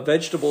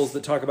vegetables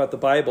that talk about the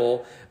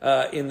Bible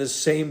in the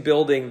same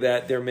building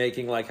that they're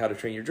making, like How to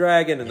Train Your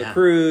Dragon and The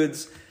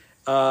Croods.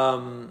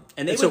 And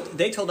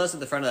they told us at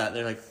the front of that,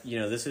 they're like,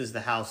 this is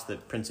the house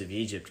that Prince of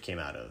Egypt came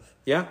out of.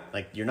 Yeah.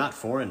 Like, you're not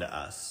foreign to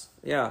us.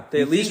 Yeah.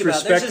 They at least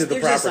respected the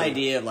property. There's this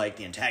idea of like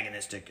the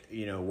antagonistic,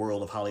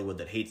 world of Hollywood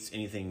that hates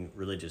anything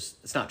religious.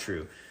 It's not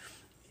true.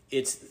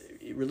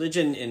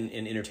 Religion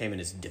in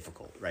entertainment is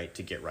difficult, right,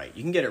 to get right.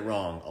 You can get it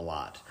wrong a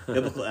lot.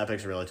 Biblical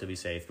epics are relatively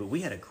safe, but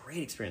we had a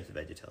great experience with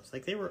VeggieTales.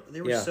 Like, they were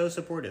so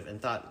supportive and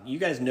thought, you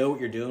guys know what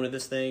you're doing with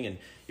this thing, and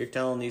you're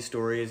telling these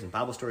stories and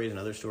Bible stories and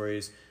other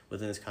stories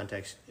within this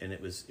context, and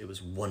it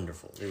was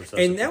wonderful. They were so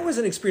supportive. That was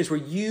an experience where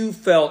you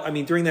felt,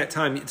 during that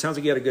time, it sounds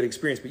like you had a good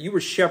experience, but you were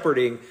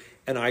shepherding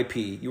an IP.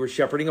 You were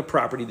shepherding a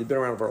property that'd been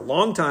around for a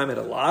long time, had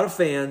a lot of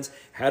fans,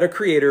 had a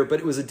creator, but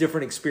it was a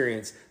different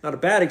experience. Not a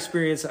bad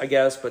experience, I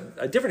guess, but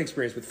a different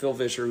experience with Phil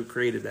Vischer, who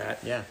created that.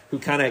 Yeah. Who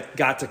kind of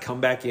got to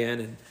come back in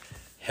and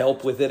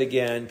help with it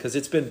again, because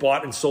it's been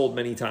bought and sold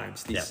many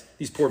times.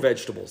 These poor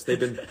vegetables.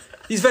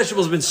 These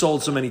vegetables have been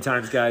sold so many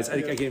times, guys.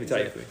 I can't even tell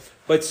you.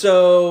 But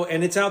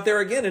and it's out there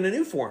again in a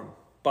new form,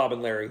 Bob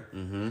and Larry.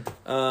 Mm-hmm.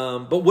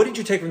 But what did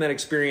you take from that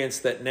experience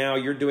that now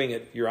you're doing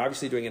it? You're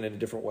obviously doing it in a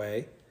different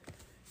way.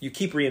 You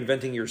keep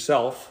reinventing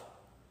yourself.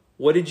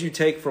 What did you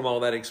take from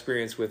all that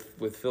experience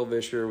with Phil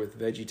Vischer, with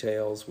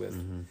VeggieTales,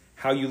 with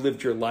how you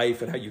lived your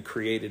life and how you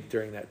created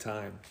during that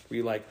time? Were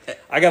you like,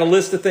 I got a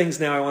list of things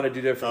now I want to do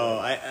differently?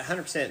 Oh,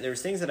 100%. There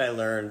was things that I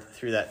learned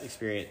through that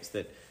experience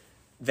that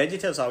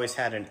VeggieTales always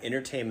had an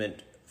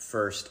entertainment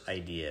first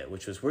idea,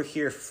 which was we're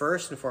here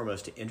first and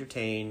foremost to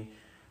entertain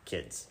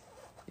kids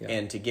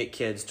and to get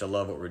kids to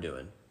love what we're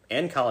doing,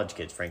 and college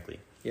kids, frankly.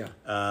 Yeah.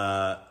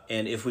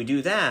 And if we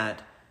do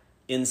that,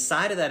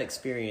 inside of that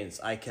experience,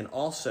 I can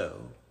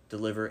also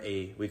deliver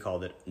we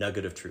called it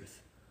nugget of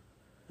truth.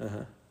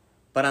 Uh-huh.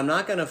 But I'm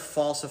not going to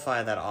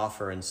falsify that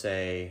offer and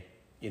say,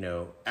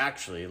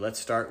 actually, let's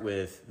start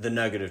with the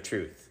nugget of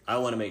truth. I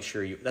want to make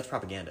sure that's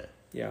propaganda.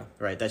 Yeah.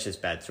 Right? That's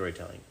just bad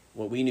storytelling.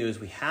 What we knew is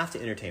we have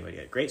to entertain. We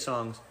get great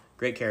songs,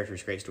 great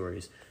characters, great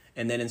stories.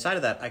 And then inside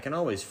of that, I can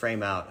always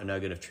frame out a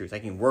nugget of truth. I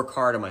can work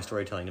hard on my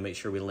storytelling to make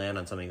sure we land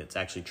on something that's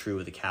actually true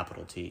with a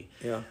capital T.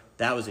 Yeah.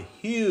 That was a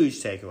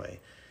huge takeaway.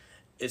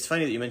 It's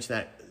funny that you mentioned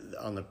that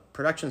on the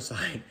production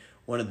side.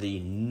 One of the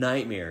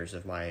nightmares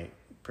of my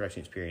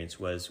production experience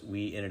was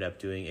we ended up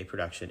doing a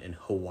production in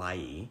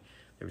Hawaii.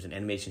 There was an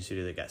animation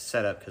studio that got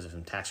set up because of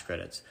some tax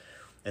credits.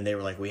 And they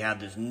were like, we have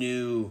this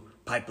new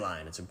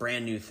pipeline. It's a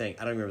brand new thing.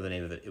 I don't remember the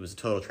name of it. It was a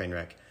total train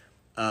wreck.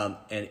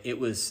 And it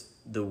was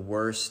the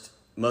worst,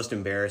 most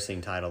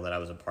embarrassing title that I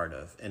was a part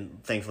of.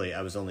 And thankfully,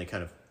 I wasn't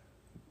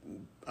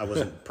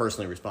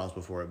personally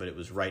responsible for it, but it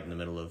was right in the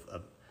middle of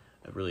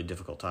a really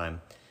difficult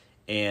time.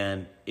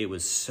 And it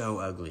was so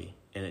ugly,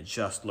 and it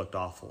just looked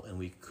awful, and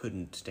we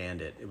couldn't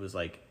stand it. It was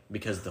like,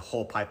 because the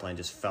whole pipeline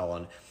just fell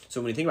on. So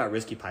when you think about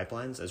risky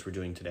pipelines, as we're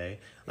doing today,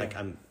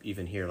 I'm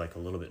even here like a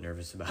little bit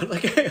nervous about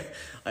it.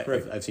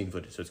 I've seen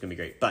footage, so it's going to be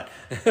great. But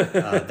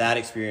that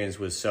experience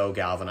was so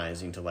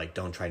galvanizing to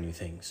don't try new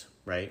things,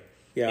 right?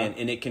 Yeah.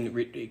 And it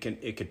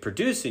could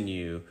produce in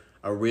you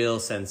a real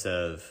sense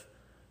of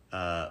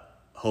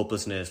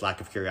hopelessness,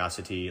 lack of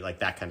curiosity, like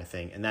that kind of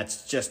thing. And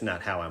that's just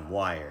not how I'm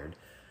wired.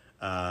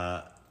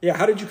 How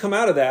did you come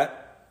out of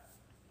that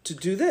to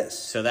do this?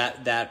 So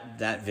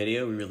that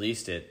video, we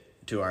released it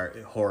to our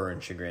horror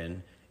and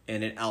chagrin,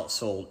 and it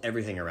outsold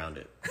everything around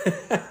it.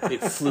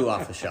 It flew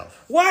off the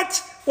shelf.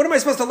 What am I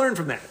supposed to learn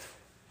from that?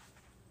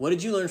 What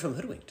did you learn from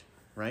Hoodwinked,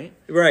 right?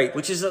 Right.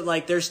 Which is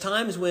there's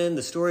times when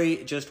the story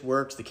just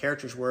works, the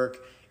characters work,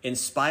 in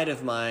spite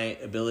of my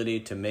ability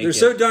to make They're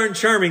so darn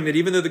charming that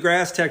even though the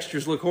grass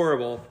textures look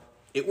horrible,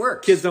 it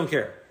works. Kids don't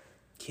care.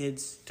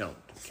 Kids don't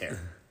care.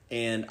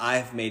 And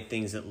I've made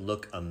things that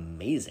look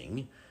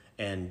amazing,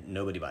 and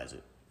nobody buys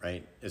it,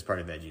 right? As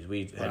part of Veggies.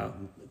 We've had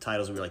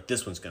titles where we're like,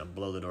 this one's going to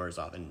blow the doors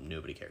off, and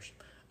nobody cares.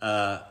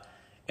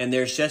 And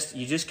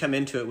you just come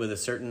into it with a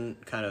certain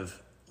kind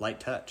of light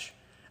touch.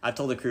 I've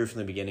told the crew from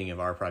the beginning of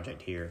our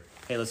project here,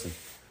 hey, listen,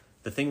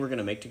 the thing we're going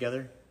to make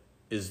together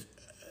is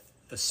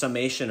a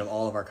summation of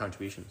all of our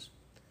contributions.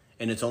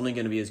 And it's only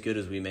going to be as good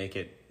as we make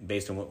it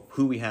based on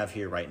who we have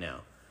here right now.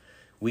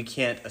 We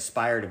can't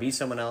aspire to be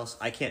someone else.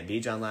 I can't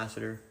be John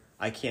Lasseter.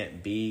 I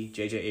can't be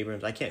J.J.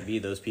 Abrams. I can't be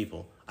those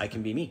people. I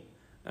can be me.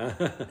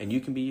 And you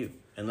can be you.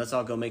 And let's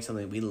all go make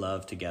something that we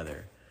love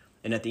together.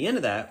 And at the end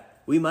of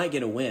that, we might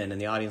get a win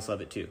and the audience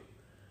love it too.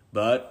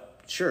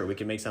 But sure, we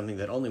can make something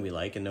that only we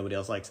like and nobody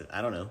else likes it.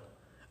 I don't know.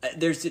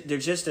 There's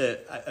just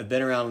I've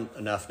been around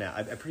enough now.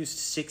 I produced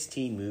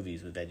 16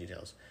 movies with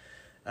VeggieTales.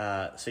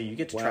 So you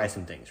get to try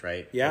some things,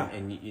 right? Yeah.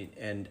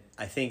 And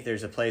I think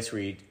there's a place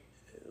where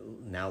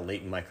now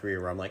late in my career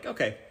where I'm like,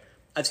 okay,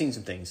 I've seen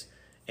some things.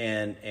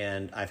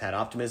 And I've had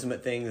optimism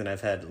at things, and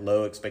I've had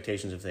low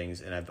expectations of things,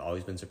 and I've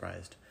always been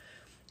surprised.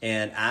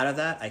 And out of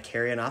that, I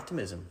carry an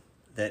optimism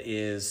that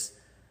is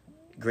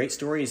great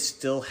stories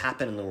still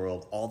happen in the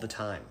world all the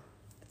time.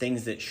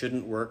 Things that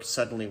shouldn't work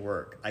suddenly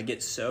work. I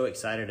get so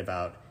excited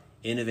about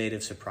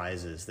innovative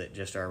surprises that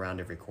just are around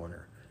every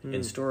corner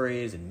in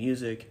stories and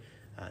music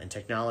and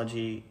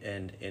technology,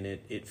 and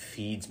it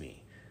feeds me.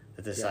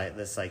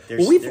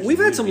 We've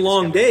had some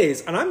long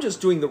days, and I'm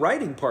just doing the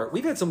writing part.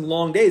 We've had some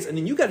long days, and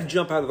then you got to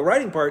jump out of the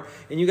writing part,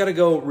 and you got to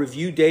go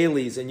review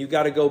dailies, and you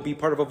got to go be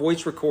part of a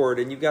voice record,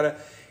 and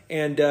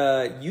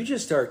you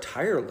just are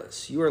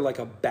tireless. You are like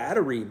a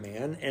battery,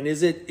 man. And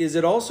is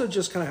it also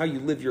just kind of how you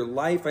live your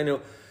life? I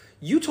know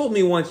you told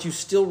me once you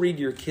still read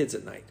to your kids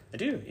at night. I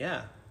do,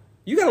 yeah.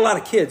 You got a lot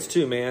of kids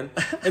too, man,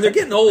 and they're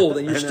getting old,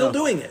 and you're still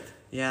doing it.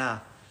 Yeah,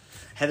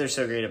 Heather's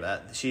so great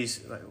about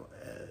it.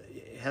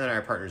 Heather and I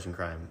are partners in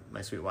crime.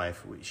 My sweet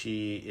wife,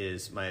 she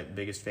is my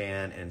biggest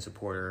fan and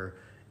supporter,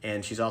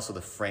 and she's also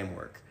the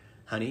framework.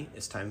 Honey,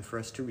 it's time for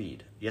us to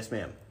read. Yes,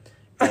 ma'am.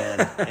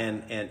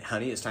 and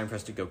honey, it's time for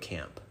us to go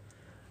camp,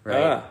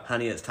 right?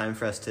 Honey, it's time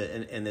for us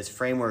to, and this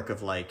framework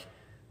of like,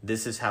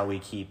 this is how we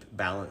keep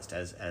balanced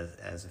as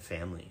a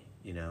family,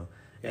 you know?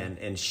 Yeah.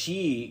 And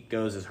she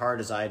goes as hard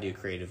as I do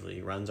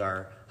creatively, runs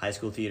our high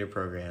school theater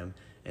program,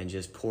 and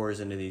just pours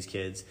into these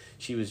kids.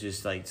 She was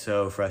just like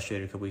so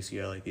frustrated a couple weeks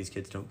ago, like, these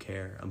kids don't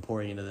care. I'm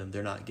pouring into them.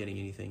 They're not getting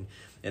anything.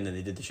 And then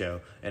they did the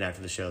show, and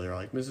after the show, they're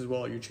like, Mrs.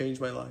 Wall, you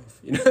changed my life.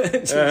 You know?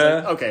 And she was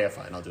like, okay,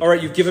 fine, I'll do it. All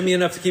right, you've given me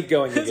enough to keep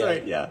going again. That's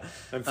right, yeah.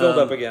 I'm filled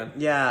up again.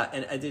 Yeah,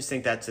 and I just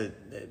think that's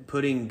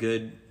putting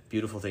good,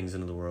 beautiful things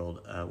into the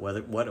world,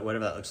 whatever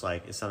that looks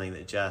like, is something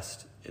that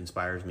just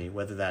inspires me,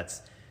 whether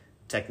that's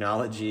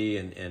technology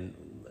and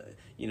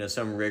you know,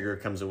 some rigger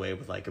comes away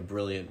with like a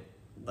brilliant,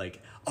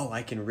 like, oh,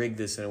 I can rig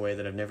this in a way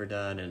that I've never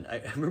done. And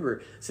I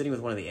remember sitting with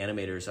one of the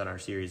animators on our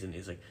series, and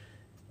he's like,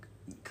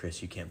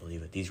 Chris, you can't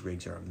believe it. These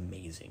rigs are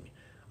amazing.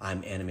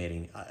 I'm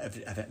animating.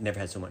 I've never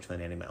had so much fun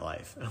animating my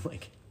life. And I'm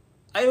like,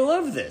 I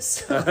love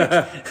this.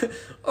 Like,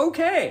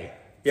 okay.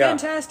 Yeah.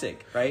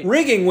 Fantastic, right?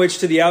 Rigging, which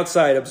to the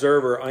outside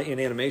observer in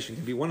animation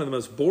can be one of the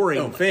most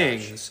boring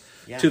things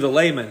to the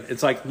layman.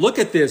 It's like, look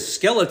at this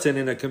skeleton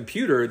in a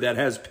computer that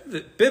has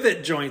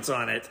pivot joints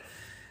on it.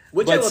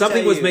 But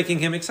something was making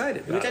him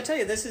excited. Which I tell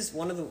you, this is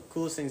one of the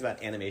coolest things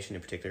about animation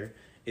in particular,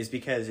 is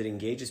because it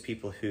engages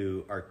people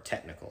who are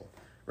technical,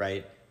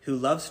 right? Who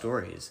love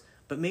stories,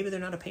 but maybe they're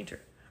not a painter,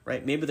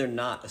 right? Maybe they're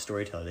not a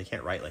storyteller. They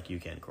can't write like you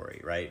can,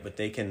 Corey, right? But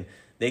they can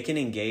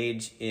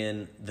engage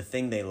in the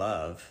thing they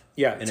love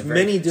in a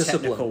very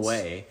technical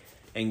way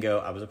and go,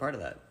 I was a part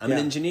of that. I'm an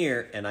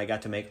engineer, and I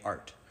got to make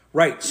art.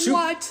 Right.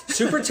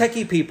 Super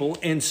techie people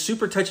and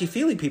super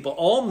touchy-feely people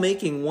all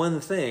making one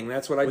thing.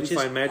 That's what I do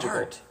find magical.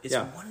 Art. It's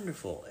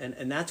wonderful.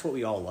 And that's what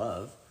we all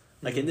love.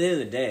 Like, at the end of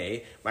the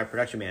day, my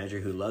production manager,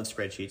 who loves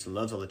spreadsheets and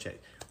loves all the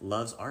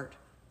loves art.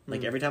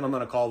 Like, every time I'm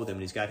on a call with him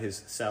and he's got his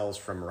cells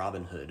from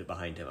Robin Hood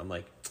behind him, I'm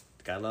like,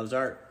 the guy loves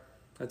art.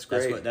 That's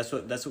great. That's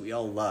what we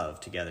all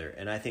love together.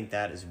 And I think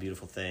that is a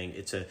beautiful thing.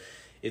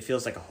 It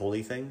feels like a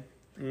holy thing.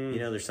 You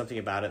know, there's something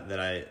about it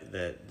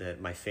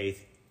that my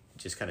faith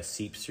just kind of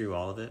seeps through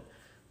all of it,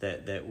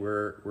 that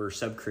we're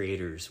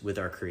sub-creators with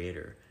our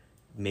creator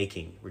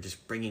we're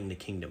just bringing the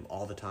kingdom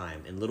all the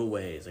time in little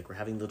ways. Like, we're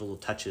having little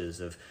touches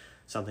of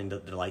something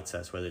that delights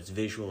us, whether it's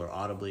visual or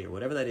audibly or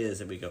whatever that is,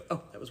 that we go,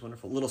 oh, that was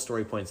wonderful. Little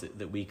story points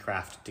that we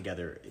craft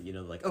together, you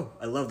know, like, oh,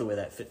 I love the way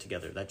that fit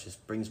together. That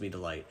just brings me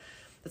delight.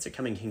 That's a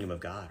coming kingdom of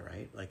God,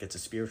 right? Like, it's a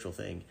spiritual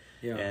thing.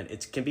 Yeah. And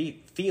it can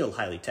feel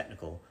highly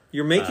technical.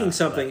 You're making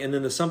something, and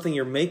then the something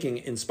you're making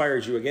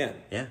inspires you again.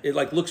 Yeah. It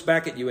like looks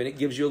back at you, and it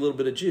gives you a little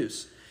bit of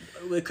juice.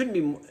 It couldn't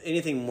be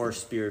anything more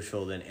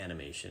spiritual than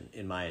animation,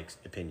 in my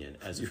opinion,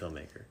 as a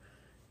filmmaker.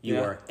 You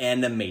are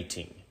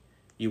animating.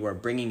 You are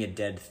bringing a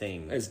dead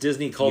thing. As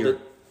Disney called it,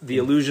 the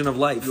illusion of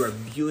life. You are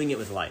imbuing it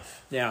with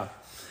life. Yeah.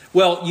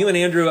 Well, you and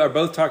Andrew are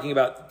both talking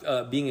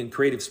about being in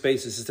creative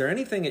spaces. Is there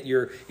anything in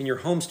your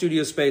home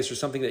studio space or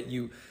something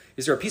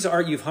is there a piece of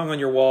art you've hung on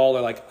your wall,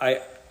 or like,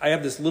 I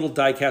have this little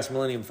die-cast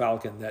Millennium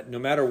Falcon that no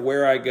matter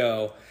where I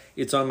go,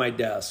 it's on my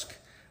desk.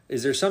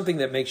 Is there something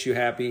that makes you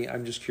happy?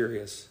 I'm just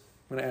curious.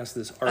 I'm going to ask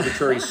this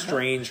arbitrary,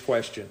 strange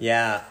question.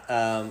 Yeah.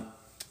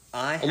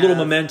 A little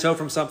memento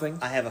from something?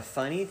 I have a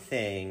funny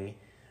thing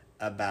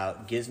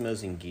about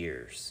gizmos and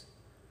gears.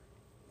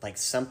 Like,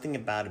 something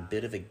about a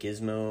bit of a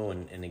gizmo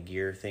and a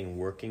gear thing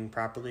working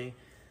properly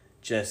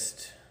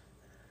just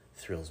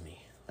thrills me.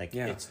 Like,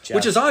 it's just...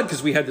 Which is odd,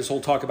 because we had this whole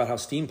talk about how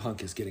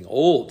steampunk is getting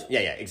old. Yeah,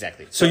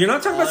 exactly. So you're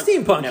not talking about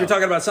steampunk. No. You're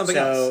talking about something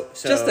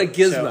else. Just a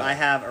gizmo. So I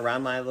have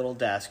around my little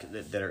desk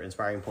that are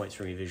inspiring points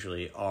for me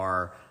visually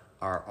are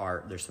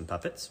there's some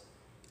puppets,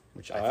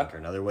 which I think are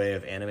another way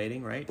of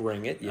animating, right?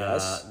 Bring it,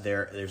 yes.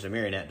 There's a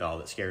marionette doll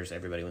that scares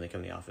everybody when they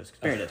come to the office,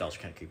 because marionette dolls are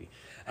kind of creepy.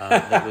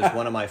 That was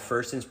one of my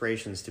first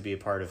inspirations to be a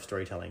part of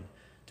storytelling.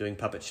 Doing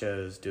puppet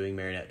shows, doing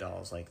marionette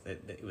dolls, like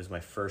it was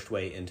my first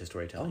way into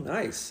storytelling. Oh,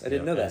 nice! I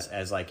didn't know that.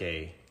 As like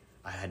I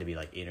had to be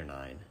like 8 or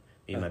 9.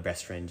 Me and my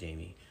best friend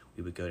Jamie,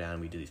 we would go down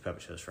and we'd do these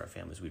puppet shows for our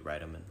families. We'd write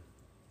them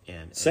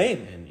and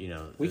same. And you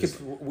know,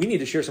 we need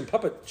to share some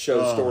puppet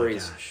show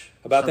stories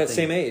about that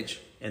same age.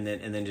 And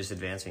then just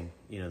advancing,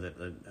 you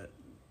know,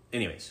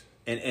 anyways,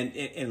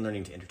 and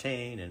learning to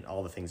entertain and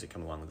all the things that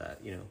come along with that,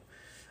 you know.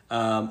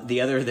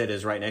 The other that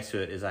is right next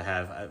to it is I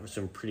have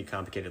some pretty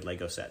complicated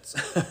Lego sets.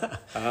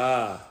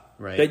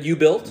 Right. That you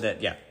built?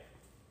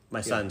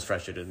 My son's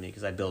frustrated with me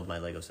because I build my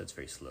Lego sets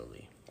very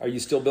slowly. Are you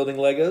still building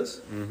Legos?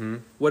 Mm-hmm.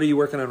 What are you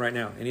working on right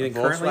now? Anything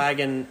currently?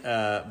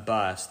 Volkswagen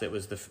bus that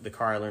was the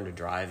car I learned to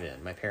drive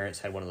in. My parents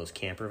had one of those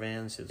camper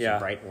vans. It's a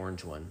bright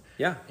orange one.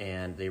 Yeah.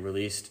 And they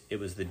released, it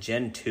was the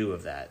Gen 2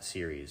 of that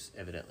series,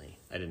 evidently.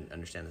 I didn't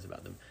understand this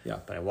about them. Yeah.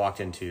 But I walked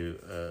into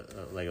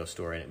a Lego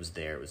store and it was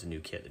there. It was a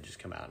new kit that just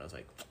come out. And I was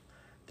like,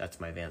 that's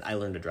my van. I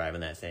learned to drive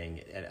in that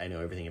thing. And I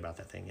know everything about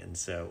that thing. And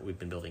so we've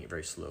been building it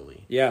very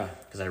slowly. Yeah.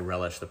 Because I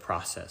relish the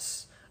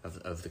process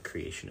of the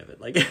creation of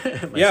it. Like,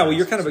 well,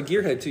 you're kind of a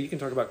gearhead too. You can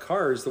talk about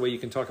cars the way you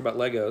can talk about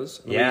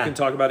Legos. The way you can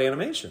talk about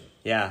animation.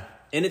 Yeah,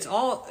 and it's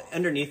all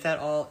underneath that.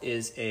 All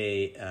is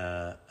a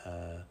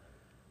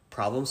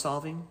problem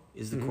solving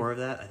is the core of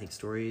that. I think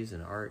stories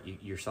and art,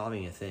 you're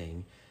solving a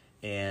thing,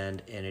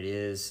 and it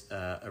is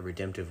a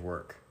redemptive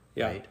work,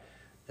 right?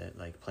 That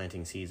like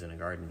planting seeds in a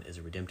garden is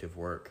a redemptive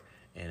work,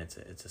 and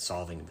it's a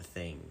solving the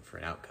thing for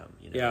an outcome,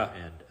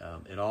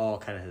 and it all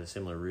kind of has a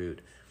similar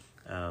root.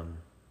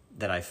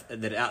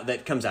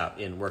 That comes out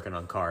in working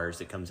on cars.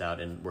 It comes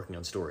out in working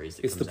on stories.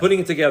 It's the putting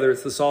it together.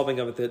 It's the solving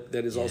of it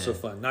that is also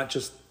fun. Not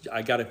just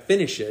I got to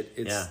finish it.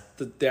 It's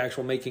the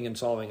actual making and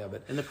solving of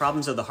it. And the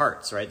problems of the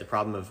hearts, right? The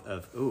problem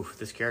of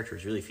this character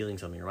is really feeling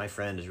something, or my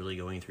friend is really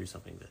going through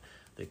something.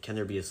 Can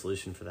there be a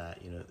solution for that?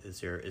 Is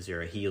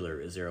there a healer?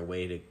 Is there a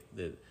way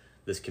that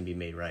this can be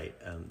made right?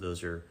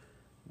 Those are,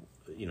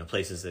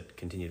 places that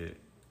continue to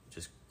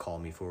just call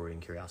me forward in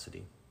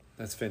curiosity.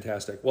 That's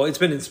fantastic. Well, it's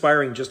been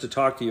inspiring just to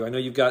talk to you. I know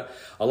you've got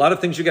a lot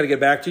of things you got to get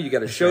back to. You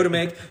got a show to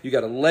make. You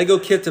got a Lego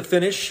kit to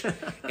finish.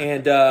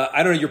 And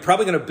I don't know, you're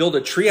probably going to build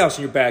a treehouse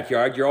in your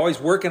backyard. You're always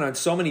working on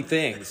so many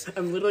things.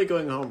 I'm literally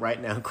going home right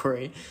now,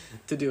 Corey,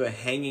 to do a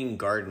hanging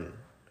garden.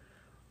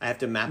 I have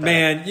to map out.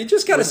 Man, you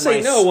just got to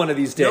say no one of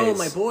these days. No,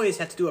 my boys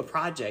have to do a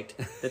project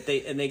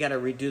they got to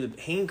redo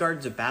the Hanging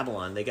Gardens of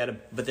Babylon.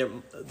 But they're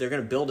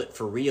going to build it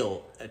for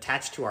real,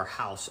 attached to our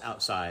house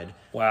outside.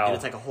 Wow! And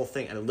it's like a whole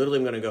thing. And literally,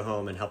 I'm going to go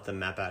home and help them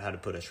map out how to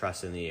put a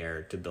truss in the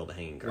air to build a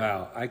hanging garden.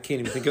 Wow! I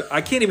can't even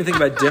think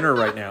about dinner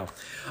right now.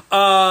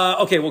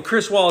 Okay, well,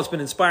 Chris Wall, it's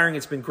been inspiring.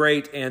 It's been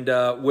great, and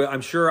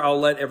I'm sure I'll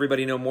let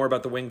everybody know more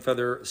about the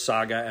Wingfeather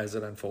Saga as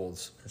it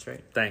unfolds. That's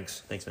right.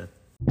 Thanks, man.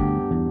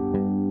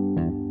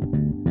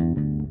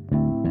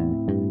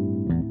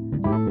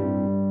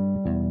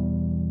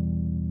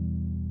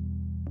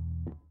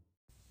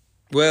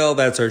 Well,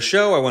 that's our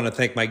show. I want to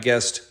thank my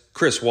guest,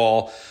 Chris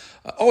Wall.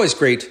 Always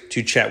great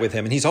to chat with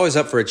him, and he's always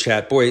up for a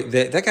chat. Boy,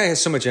 that guy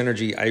has so much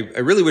energy. I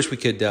really wish we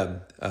could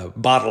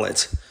bottle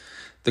it,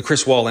 the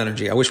Chris Wall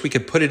energy. I wish we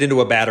could put it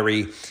into a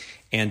battery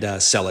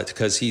and sell it,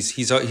 because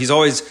he's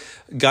always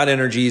got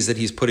energies that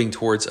he's putting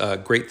towards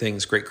great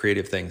things, great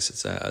creative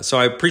things. So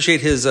I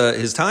appreciate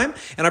his time,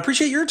 and I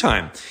appreciate your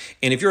time.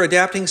 And if you're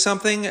adapting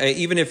something,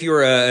 even if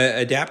you're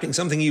adapting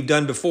something you've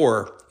done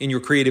before in your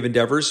creative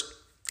endeavors,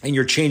 and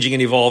you're changing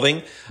and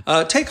evolving,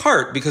 take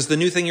heart, because the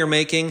new thing you're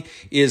making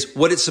is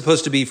what it's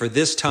supposed to be for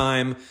this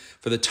time,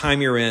 for the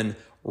time you're in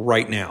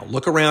right now.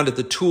 Look around at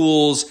the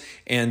tools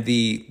and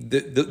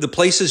the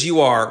places you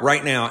are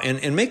right now,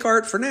 and make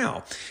art for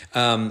now.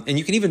 And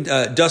you can even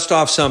dust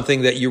off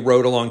something that you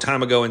wrote a long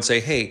time ago and say,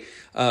 hey,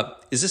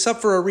 is this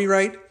up for a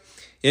rewrite?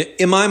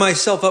 Am I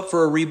myself up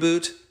for a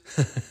reboot?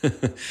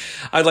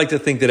 I'd like to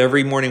think that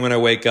every morning when I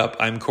wake up,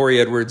 I'm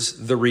Corey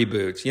Edwards, the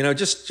reboot.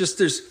 Just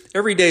there's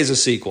every day is a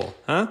sequel,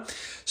 huh?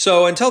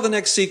 So until the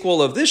next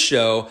sequel of this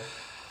show,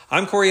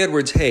 I'm Corey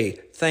Edwards. Hey,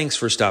 thanks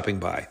for stopping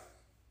by.